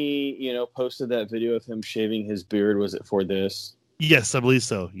when he, posted that video of him shaving his beard? Was it for this? Yes, I believe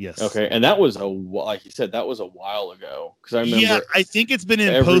so. Yes. Okay, and that was like you said, that was a while ago because I remember. Yeah, I think it's been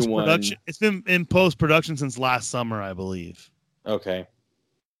in everyone... post-production. It's been in post-production since last summer, I believe. Okay.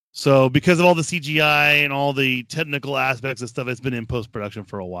 So because of all the CGI and all the technical aspects of stuff, it's been in post-production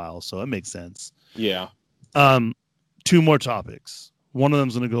for a while. So it makes sense. Yeah. 2 more topics. One of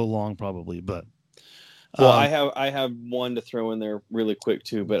them's going to go long probably, but. Well, I have one to throw in there really quick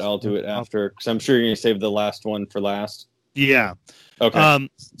too, but I'll do it after because I'm sure you're going to save the last one for last. Yeah. Okay.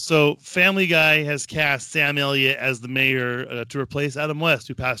 So Family Guy has cast Sam Elliott as the mayor to replace Adam West,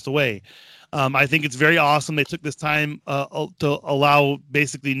 who passed away. I think it's very awesome. They took this time to allow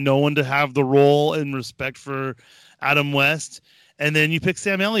basically no one to have the role in respect for Adam West. And then you pick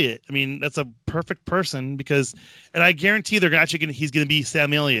Sam Elliott. I mean, that's a perfect person and I guarantee he's going to be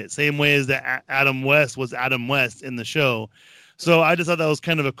Sam Elliott, same way as that Adam West was Adam West in the show. So I just thought that was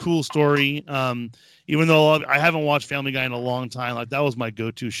kind of a cool story. Even though I haven't watched Family Guy in a long time, like that was my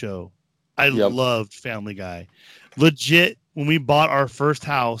go-to show. I loved Family Guy. Legit, when we bought our first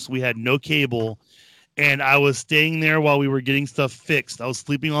house, we had no cable, and I was staying there while we were getting stuff fixed. I was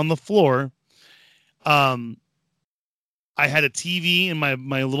sleeping on the floor. I had a TV in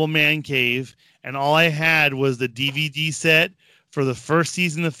my little man cave, and all I had was the DVD set for the first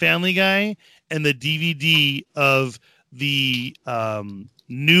season of Family Guy and the DVD of the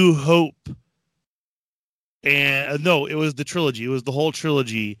New Hope. And no, it was the trilogy. It was the whole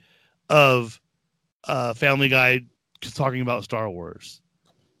trilogy of Family Guy talking about Star Wars.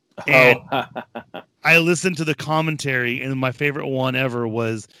 And I listened to the commentary, and my favorite one ever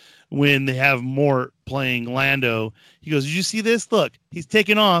was when they have Mort playing Lando. He goes, "Did you see this? Look, he's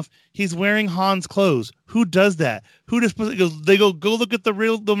taking off. He's wearing Han's clothes. Who does that? Who does?" He goes, "They go look at the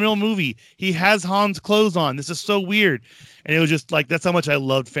real movie. He has Han's clothes on. This is so weird." And it was just like, that's how much I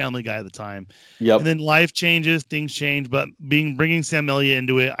loved Family Guy at the time. Yep. And then life changes, things change, but bringing Sam Elliott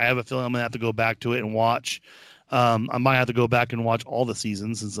into it, I have a feeling I'm gonna have to go back to it and watch. I might have to go back and watch all the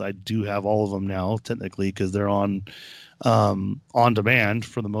seasons since I do have all of them now, technically, because they're on demand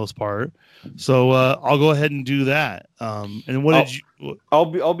for the most part. So I'll go ahead and do that. And what did you?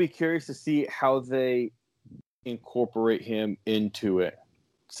 I'll be curious to see how they incorporate him into it.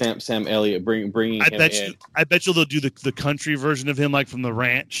 Sam Elliott bringing him in. I bet you they'll do the country version of him, like from the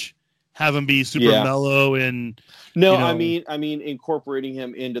ranch. Have him be super mellow and. No, I mean incorporating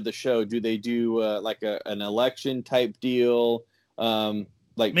him into the show. Do they do like an election type deal?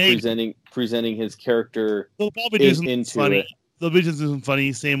 Like maybe. presenting his character. They'll probably do something funny. It. They'll be doing something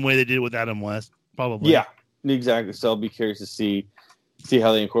funny, same way they did with Adam West, probably. Yeah, exactly. So I'll be curious to see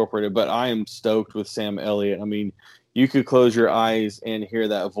how they incorporate it. But I am stoked with Sam Elliott. I mean, you could close your eyes and hear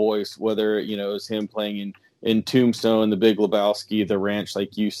that voice, whether it's him playing in Tombstone, The Big Lebowski, The Ranch,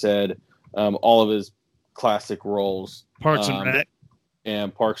 like you said, all of his classic roles. Parks and Rec.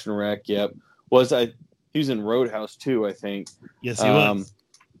 And Parks and Rec. Yep. He was in Roadhouse too, I think. Yes, he was.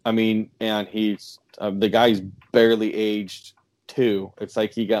 I mean, and he's the guy's barely aged too. It's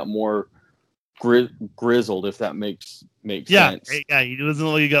like he got more grizzled, if that makes sense. Yeah, he doesn't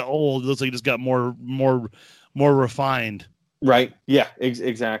look like he got old. It looks like he just got more refined. Right. Yeah,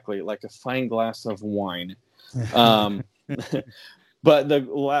 exactly. Like a fine glass of wine. But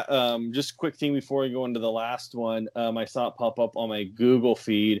just quick thing before we go into the last one, I saw it pop up on my Google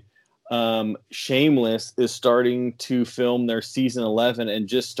feed. Shameless is starting to film their season 11 and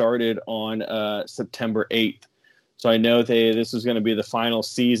just started on September 8th. So I know this is going to be the final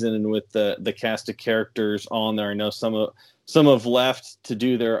season, and with the cast of characters on there, I know some have left to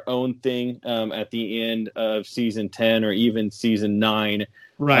do their own thing at the end of season 10 or even season 9.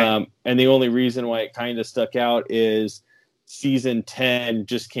 Right. And the only reason why it kind of stuck out is season 10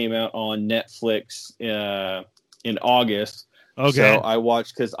 just came out on Netflix in August. Okay. So I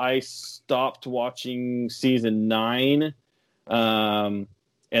watched, because I stopped watching season 9.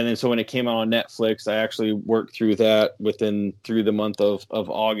 And then so when it came out on Netflix, I actually worked through that through the month of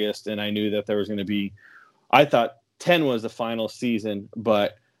August. And I knew that there was going to be, I thought 10 was the final season,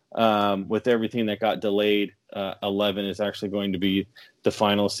 but with everything that got delayed, 11 is actually going to be the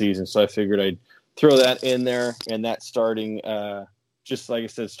final season. So I figured I'd throw that in there, and that's starting, just like I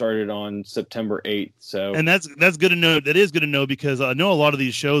said, started on September 8th. So, and that's good to know. That is good to know, because I know a lot of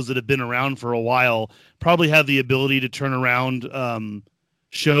these shows that have been around for a while probably have the ability to turn around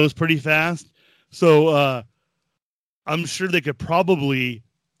shows pretty fast. So I'm sure they could probably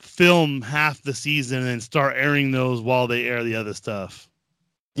film half the season and start airing those while they air the other stuff.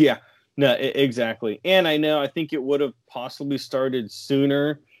 Yeah, no, exactly. And I think it would have possibly started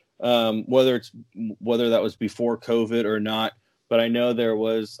sooner, whether that was before COVID or not. But I know there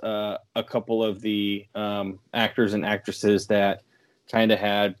was a couple of the actors and actresses that kind of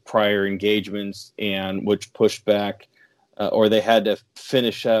had prior engagements and which pushed back, or they had to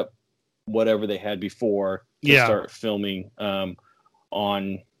finish up whatever they had before to start filming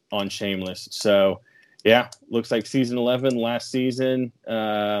on Shameless. So yeah, looks like season 11 last season,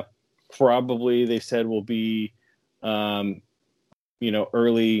 probably they said will be early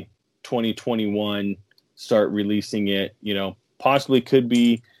 2021 start releasing it. Possibly could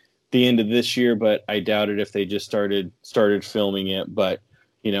be the end of this year, but I doubt it if they just started filming it. But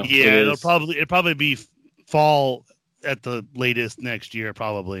it'll probably be fall at the latest next year,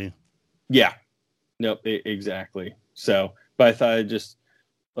 probably. Yeah, nope, exactly. So, but I thought I'd just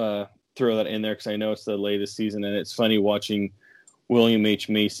throw that in there because I know it's the latest season, and it's funny watching William H.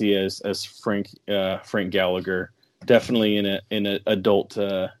 Macy as Frank Gallagher. Definitely in an adult.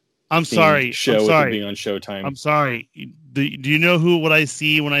 I'm sorry. Show I'm with sorry. it being on Showtime. I'm sorry. Do you know what I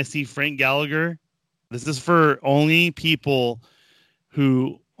see when I see Frank Gallagher? This is for only people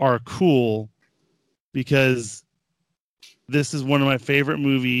who are cool, because this is one of my favorite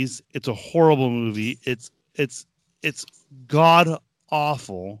movies. It's a horrible movie. It's god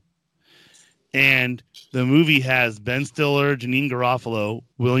awful. And the movie has Ben Stiller, Janine Garofalo,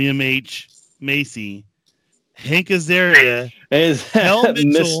 William H. Macy, Hank Azaria,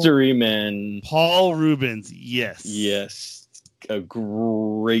 Mystery Man, Paul Rubens. Yes, a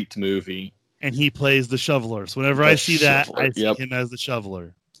great movie. And he plays the shoveler. So whenever I see that, I see him as the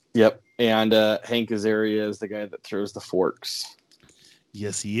shoveler. Yep, and Hank Azaria is the guy that throws the forks.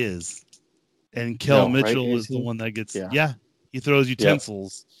 Yes, he is. And Kel Mitchell is the one that gets. Yeah, he throws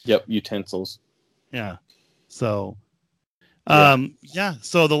utensils. Yep, utensils. Yeah. So,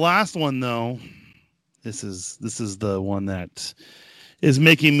 So the last one though. This is the one that is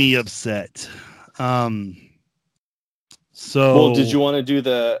making me upset. Well, did you want to do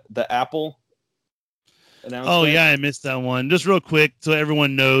the Apple announcement? Oh yeah, I missed that one. Just real quick, so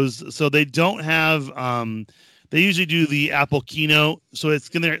everyone knows. So they don't have. They usually do the Apple keynote. So they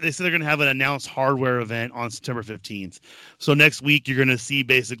said they're gonna have an announced hardware event on September 15th. So next week you're gonna see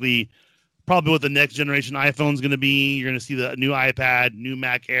basically probably what the next generation iPhone is gonna be. You're gonna see the new iPad, new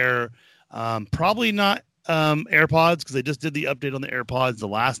Mac Air. Probably not AirPods, because they just did the update on the AirPods the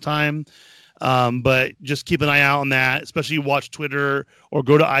last time. But just keep an eye out on that, especially watch Twitter or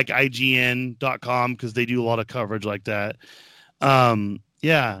go to IGN.com because they do a lot of coverage like that.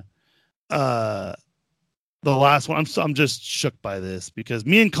 The last one, I'm just shook by this because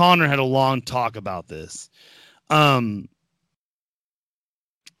me and Connor had a long talk about this. So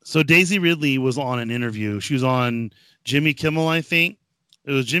Daisy Ridley was on an interview. She was on Jimmy Kimmel, I think.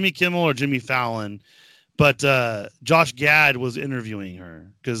 It was Jimmy Kimmel or Jimmy Fallon, but Josh Gad was interviewing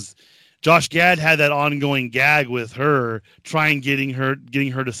her because Josh Gad had that ongoing gag with her, getting her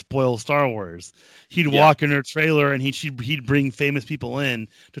to spoil Star Wars. He'd walk in her trailer and he'd bring famous people in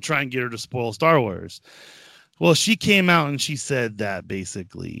to try and get her to spoil Star Wars. Well, she came out and she said that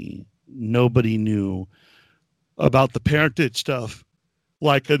basically nobody knew about the parentage stuff,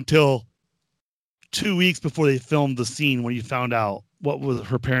 like until 2 weeks before they filmed the scene when you found out what was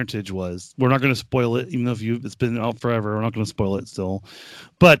her parentage was. We're not going to spoil it, even though it's been out forever. We're not going to spoil it still,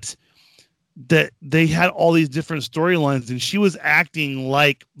 but that they had all these different storylines, and she was acting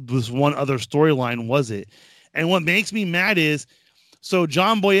like this one other storyline was it. And what makes me mad is, so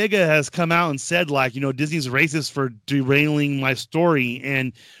John Boyega has come out and said, like, Disney's racist for derailing my story.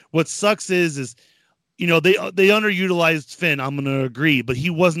 And what sucks is they underutilized Finn. I'm going to agree, but he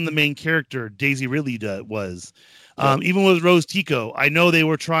wasn't the main character. Daisy Ridley was. Even with Rose Tico, I know they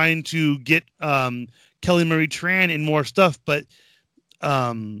were trying to get Kelly Marie Tran in more stuff, but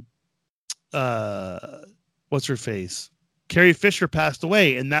what's her face? Carrie Fisher passed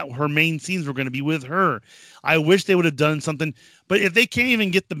away, and that her main scenes were going to be with her. I wish they would have done something, but if they can't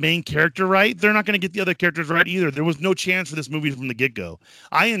even get the main character right, they're not going to get the other characters right either. There was no chance for this movie from the get-go.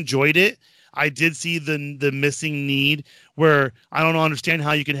 I enjoyed it. I did see the missing need where I don't understand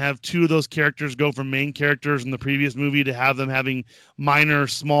how you can have two of those characters go from main characters in the previous movie to have them having minor,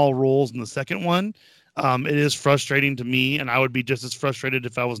 small roles in the second one. It is frustrating to me, and I would be just as frustrated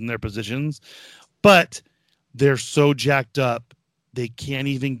if I was in their positions. But they're so jacked up, they can't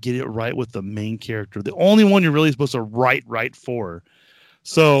even get it right with the main character. The only one you're really supposed to write right for.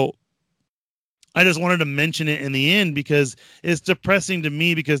 So I just wanted to mention it in the end because it's depressing to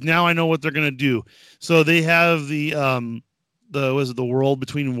me because now I know what they're going to do. So they have the World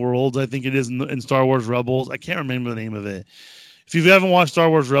Between Worlds, I think it is in Star Wars Rebels. I can't remember the name of it. If you haven't watched Star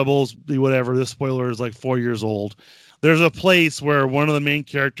Wars Rebels, whatever, this spoiler is like 4 years old. There's a place where one of the main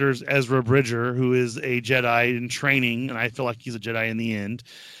characters, Ezra Bridger, who is a Jedi in training, and I feel like he's a Jedi in the end,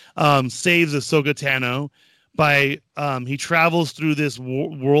 saves Ahsoka Tano. he travels through this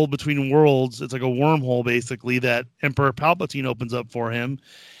world between worlds. It's like a wormhole basically that Emperor Palpatine opens up for him,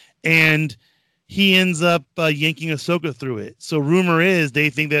 and he ends up yanking Ahsoka through it. So rumor is they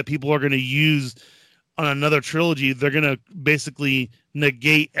think that people are going to use on another trilogy. They're going to basically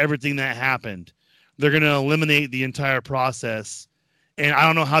negate everything that happened. They're going to eliminate the entire process, and I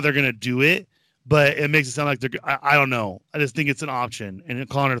don't know how they're going to do it, but it makes it sound like I don't know. I just think it's an option, and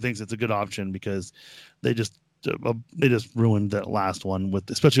Connor thinks it's a good option because they just ruined that last one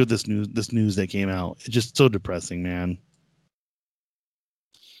especially with this news that came out. It's just so depressing, man.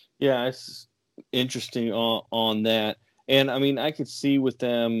 Yeah, it's interesting on that. And I mean, I could see with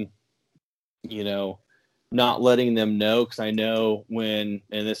them, not letting them know, because I know when,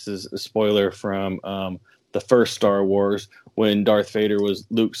 and this is a spoiler from the first Star Wars, when Darth Vader was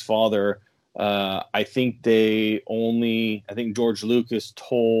Luke's father, I think George Lucas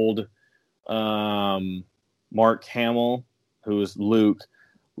told Mark Hamill, who was Luke,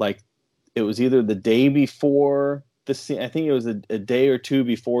 like it was either the day before the scene, I think it was a day or two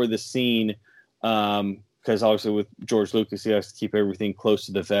before the scene, because obviously with George Lucas, he has to keep everything close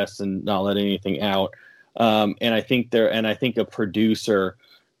to the vest and not let anything out. And I think a producer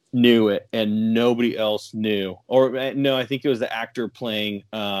knew it and nobody else knew. Or no, I think it was the actor playing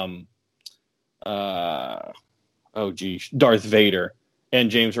Darth Vader and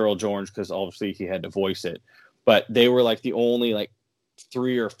James Earl Jones, because obviously he had to voice it. But they were like the only like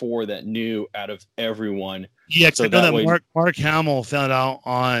 3 or 4 that knew out of everyone. Yeah, so I know that Mark Hamill found out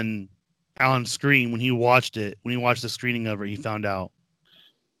on screen when he watched it. When he watched the screening of it, he found out.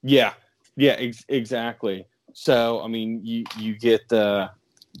 Yeah, exactly. So I mean, you get the,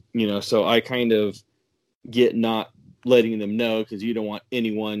 so I kind of get not letting them know because you don't want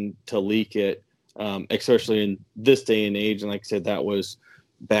anyone to leak it, especially in this day and age. And like I said, that was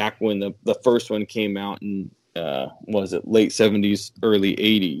back when the first one came out in was it late 70s, early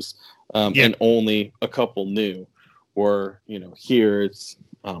 80s, and only a couple knew. Or here it's,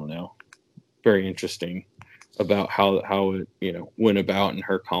 I don't know, very interesting about how it went about in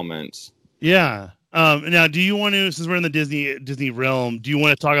her comments. Yeah. Now, do you want to, since we're in the Disney realm, do you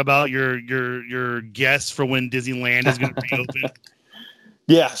want to talk about your guess for when Disneyland is going to reopen?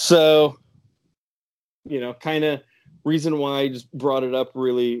 Yeah. So, kind of reason why I just brought it up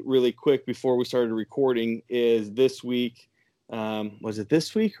really, really quick before we started recording is this week. Was it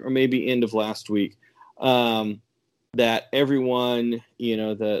this week or maybe end of last week? That everyone,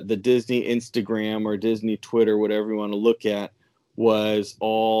 the Disney Instagram or Disney Twitter, whatever you want to look at, was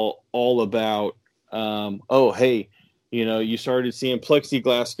all about, you started seeing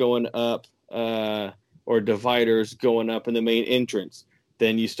plexiglass going up, or dividers going up in the main entrance.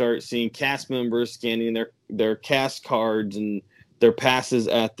 Then you start seeing cast members scanning their cast cards and their passes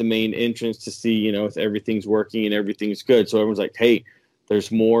at the main entrance to see, if everything's working and everything's good. So everyone's like, hey,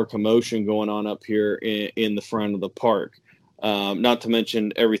 there's more commotion going on up here in the front of the park. Not to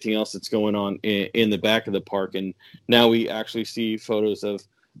mention everything else that's going on in the back of the park. And now we actually see photos of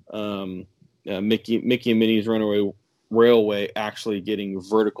Mickey and Minnie's Runaway Railway actually getting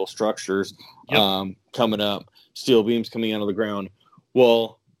vertical structures coming up, steel beams coming out of the ground.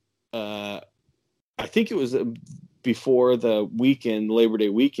 Well, I think it was before the weekend, Labor Day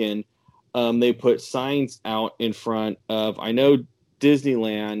weekend, they put signs out in front of, I know,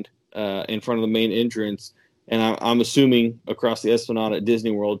 Disneyland, in front of the main entrance, and I'm assuming across the Esplanade at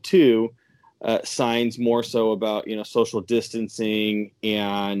Disney World too, signs more so about social distancing,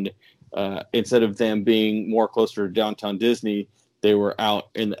 and instead of them being more closer to downtown Disney, they were out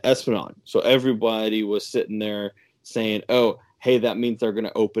in the Esplanade. So everybody was sitting there saying, "Oh, hey, that means they're going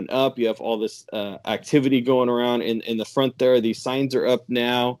to open up." You have all this activity going around in the front there. These signs are up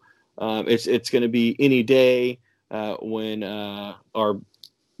now. It's going to be any day. When our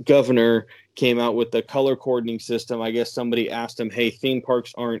governor came out with the color coordinating system, I guess somebody asked him, "Hey, theme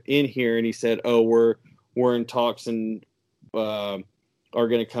parks aren't in here," and he said, "Oh, we're in talks and are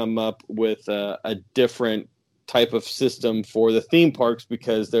going to come up with a different type of system for the theme parks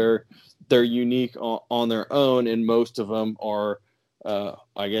because they're unique on their own, and most of them are,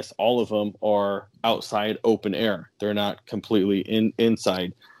 I guess all of them are outside open air. They're not completely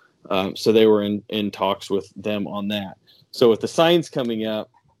inside." So they were in talks with them on that. So with the signs coming up,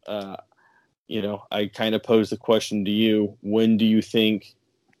 I kind of posed the question to you: when do you think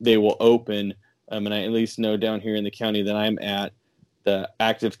they will open? And I at least know down here in the county that I'm at, the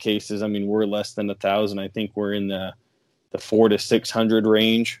active cases, I mean, we're less than 1,000. I think we're in the 400 to 600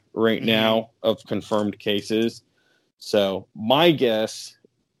 range right now of confirmed cases. So my guess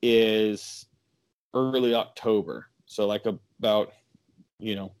is early October. So like about,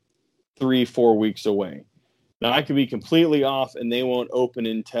 3-4 weeks away. Now, I could be completely off, and they won't open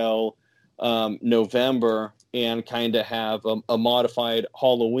until November, and kind of have a modified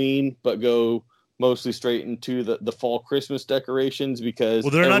Halloween, but go mostly straight into the fall Christmas decorations, because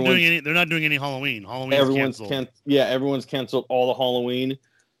they're not doing any Halloween. Everyone's canceled. Everyone's canceled all the Halloween.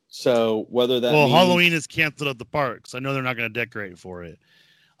 So whether that means... Halloween is canceled at the parks. I know they're not going to decorate for it.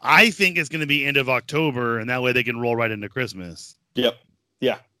 I think it's going to be end of October, and that way they can roll right into Christmas. Yep.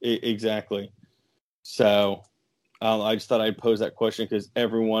 Yeah, exactly. So I just thought I'd pose that question, because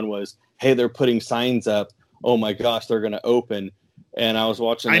everyone was, hey, they're putting signs up. Oh my gosh, they're going to open. And I was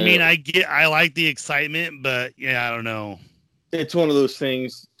watching. I like the excitement, but yeah, I don't know. It's one of those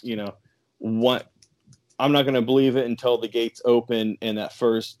things, I'm not going to believe it until the gates open and that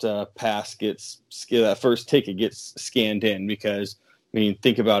first that first ticket gets scanned in, because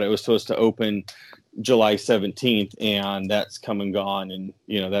think about it. It was supposed to open July 17th, and that's come and gone, and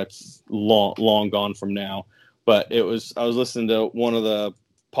that's long gone from now. But I was listening to one of the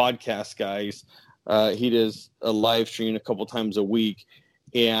podcast guys. He does a live stream a couple times a week,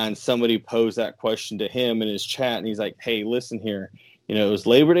 and somebody posed that question to him in his chat, and he's like, hey, listen here. It was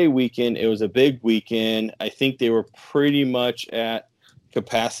Labor Day weekend. It was a big weekend. I think they were pretty much at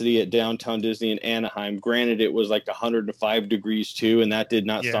capacity at Downtown Disney in Anaheim. Granted, it was like 105 degrees too, and that did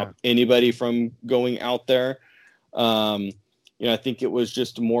not stop anybody from going out there. I think it was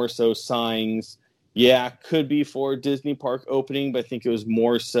just more so signs. Yeah, could be for Disney Park opening, but I think it was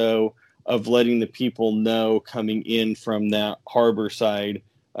more so of letting the people know coming in from that harbor side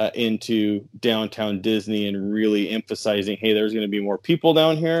into Downtown Disney, and really emphasizing, hey, there's going to be more people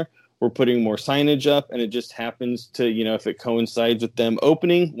down here. We're putting more signage up, and it just happens to, if it coincides with them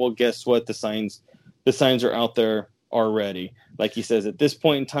opening, well, guess what? The signs are out there already. Like he says, at this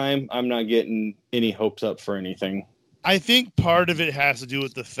point in time, I'm not getting any hopes up for anything. I think part of it has to do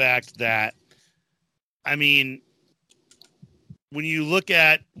with the fact that, when you look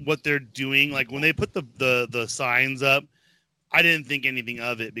at what they're doing, like when they put the signs up, I didn't think anything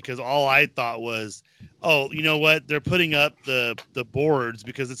of it, because all I thought was, oh, you know what? They're putting up the boards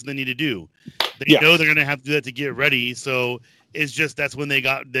because it's what they need to do. They know they're going to have to do that to get ready. So it's just, that's when they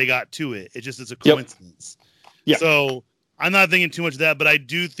got to it. It's a coincidence. Yeah. So I'm not thinking too much of that, but I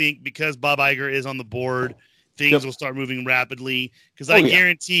do think because Bob Iger is on the board, things will start moving rapidly, because I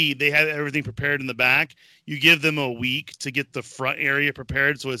guarantee they have everything prepared in the back. You give them a week to get the front area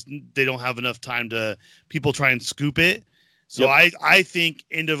prepared, so they don't have enough time to people try and scoop it. So I think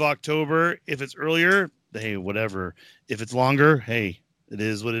end of October. If it's earlier, hey, whatever. If it's longer, hey, it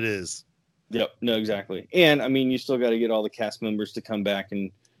is what it is. Yep. No, exactly. And you still got to get all the cast members to come back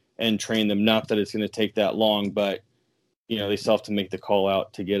and train them. Not that it's going to take that long, but they still have to make the call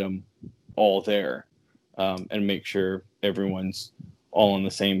out to get them all there, and make sure everyone's all on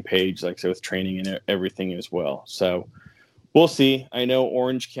the same page, like, so with training and everything as well. So we'll see. I know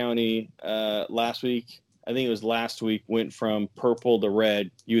Orange County last week went from purple to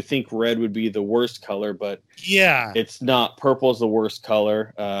red. You would think red would be the worst color, but it's not. Purple is the worst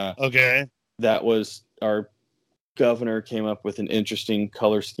color. Okay. That was our governor came up with an interesting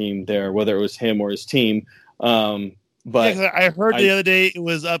color scheme there, whether it was him or his team. But I heard the other day it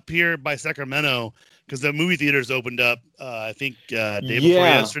was up here by Sacramento, because the movie theaters opened up, I think, day before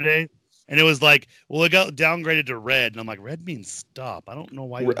yesterday. And it was like, well, it got downgraded to red. And I'm like, red means stop. I don't know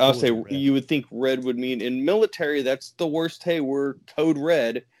why. I'll say you would think red would mean, in military, that's the worst. Hey, we're code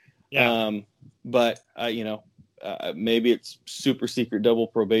red. Yeah. But maybe it's super secret double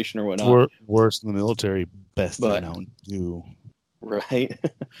probation or whatnot. Worse than the military. Best I don't do. Right.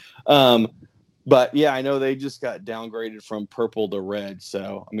 But yeah, I know they just got downgraded from purple to red.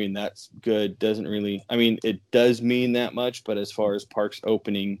 So, that's good. Doesn't really, it does mean that much, but as far as parks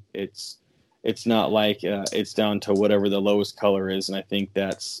opening, it's not like it's down to whatever the lowest color is. And I think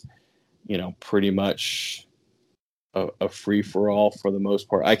that's, pretty much a free for all for the most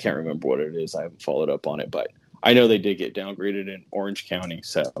part. I can't remember what it is. I haven't followed up on it, but I know they did get downgraded in Orange County.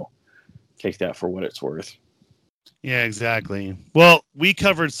 So take that for what it's worth. Yeah, exactly. Well, we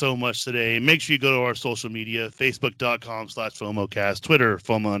covered so much today. Make sure you go to our social media, facebook.com/FOMOcast, Twitter,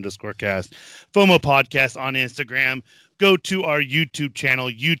 FOMO_cast, FOMO podcast on Instagram. Go to our YouTube channel,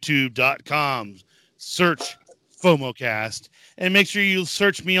 youtube.com. Search FOMOcast. And make sure you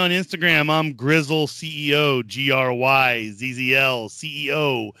search me on Instagram. I'm Grizzle CEO, GRYZZL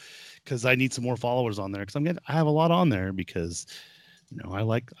CEO, because I need some more followers on there, because I have a lot on there, because I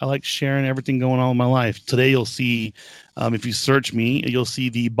like sharing everything going on in my life. Today you'll see, if you search me, you'll see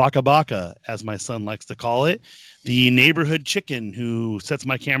the Baka Baka, as my son likes to call it, the neighborhood chicken who sets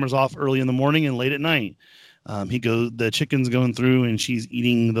my cameras off early in the morning and late at night. The chicken's going through and she's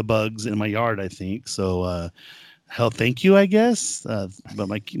eating the bugs in my yard, I think. So, hell, thank you, I guess. But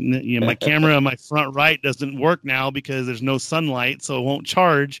my camera on my front right doesn't work now because there's no sunlight, so it won't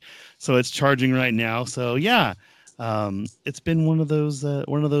charge. So it's charging right now. So yeah, it's been one of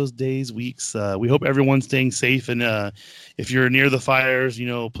those days, weeks. We hope everyone's staying safe, and if you're near the fires,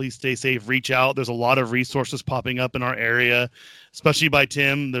 please stay safe. Reach out. There's a lot of resources popping up in our area, especially by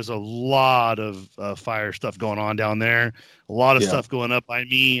Tim. There's a lot of fire stuff going on down there. A lot of stuff going up by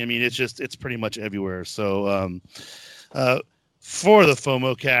me. I mean, it's pretty much everywhere. So, for the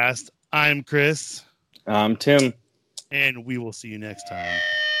FOMO cast, I'm Chris. I'm Tim. And we will see you next time.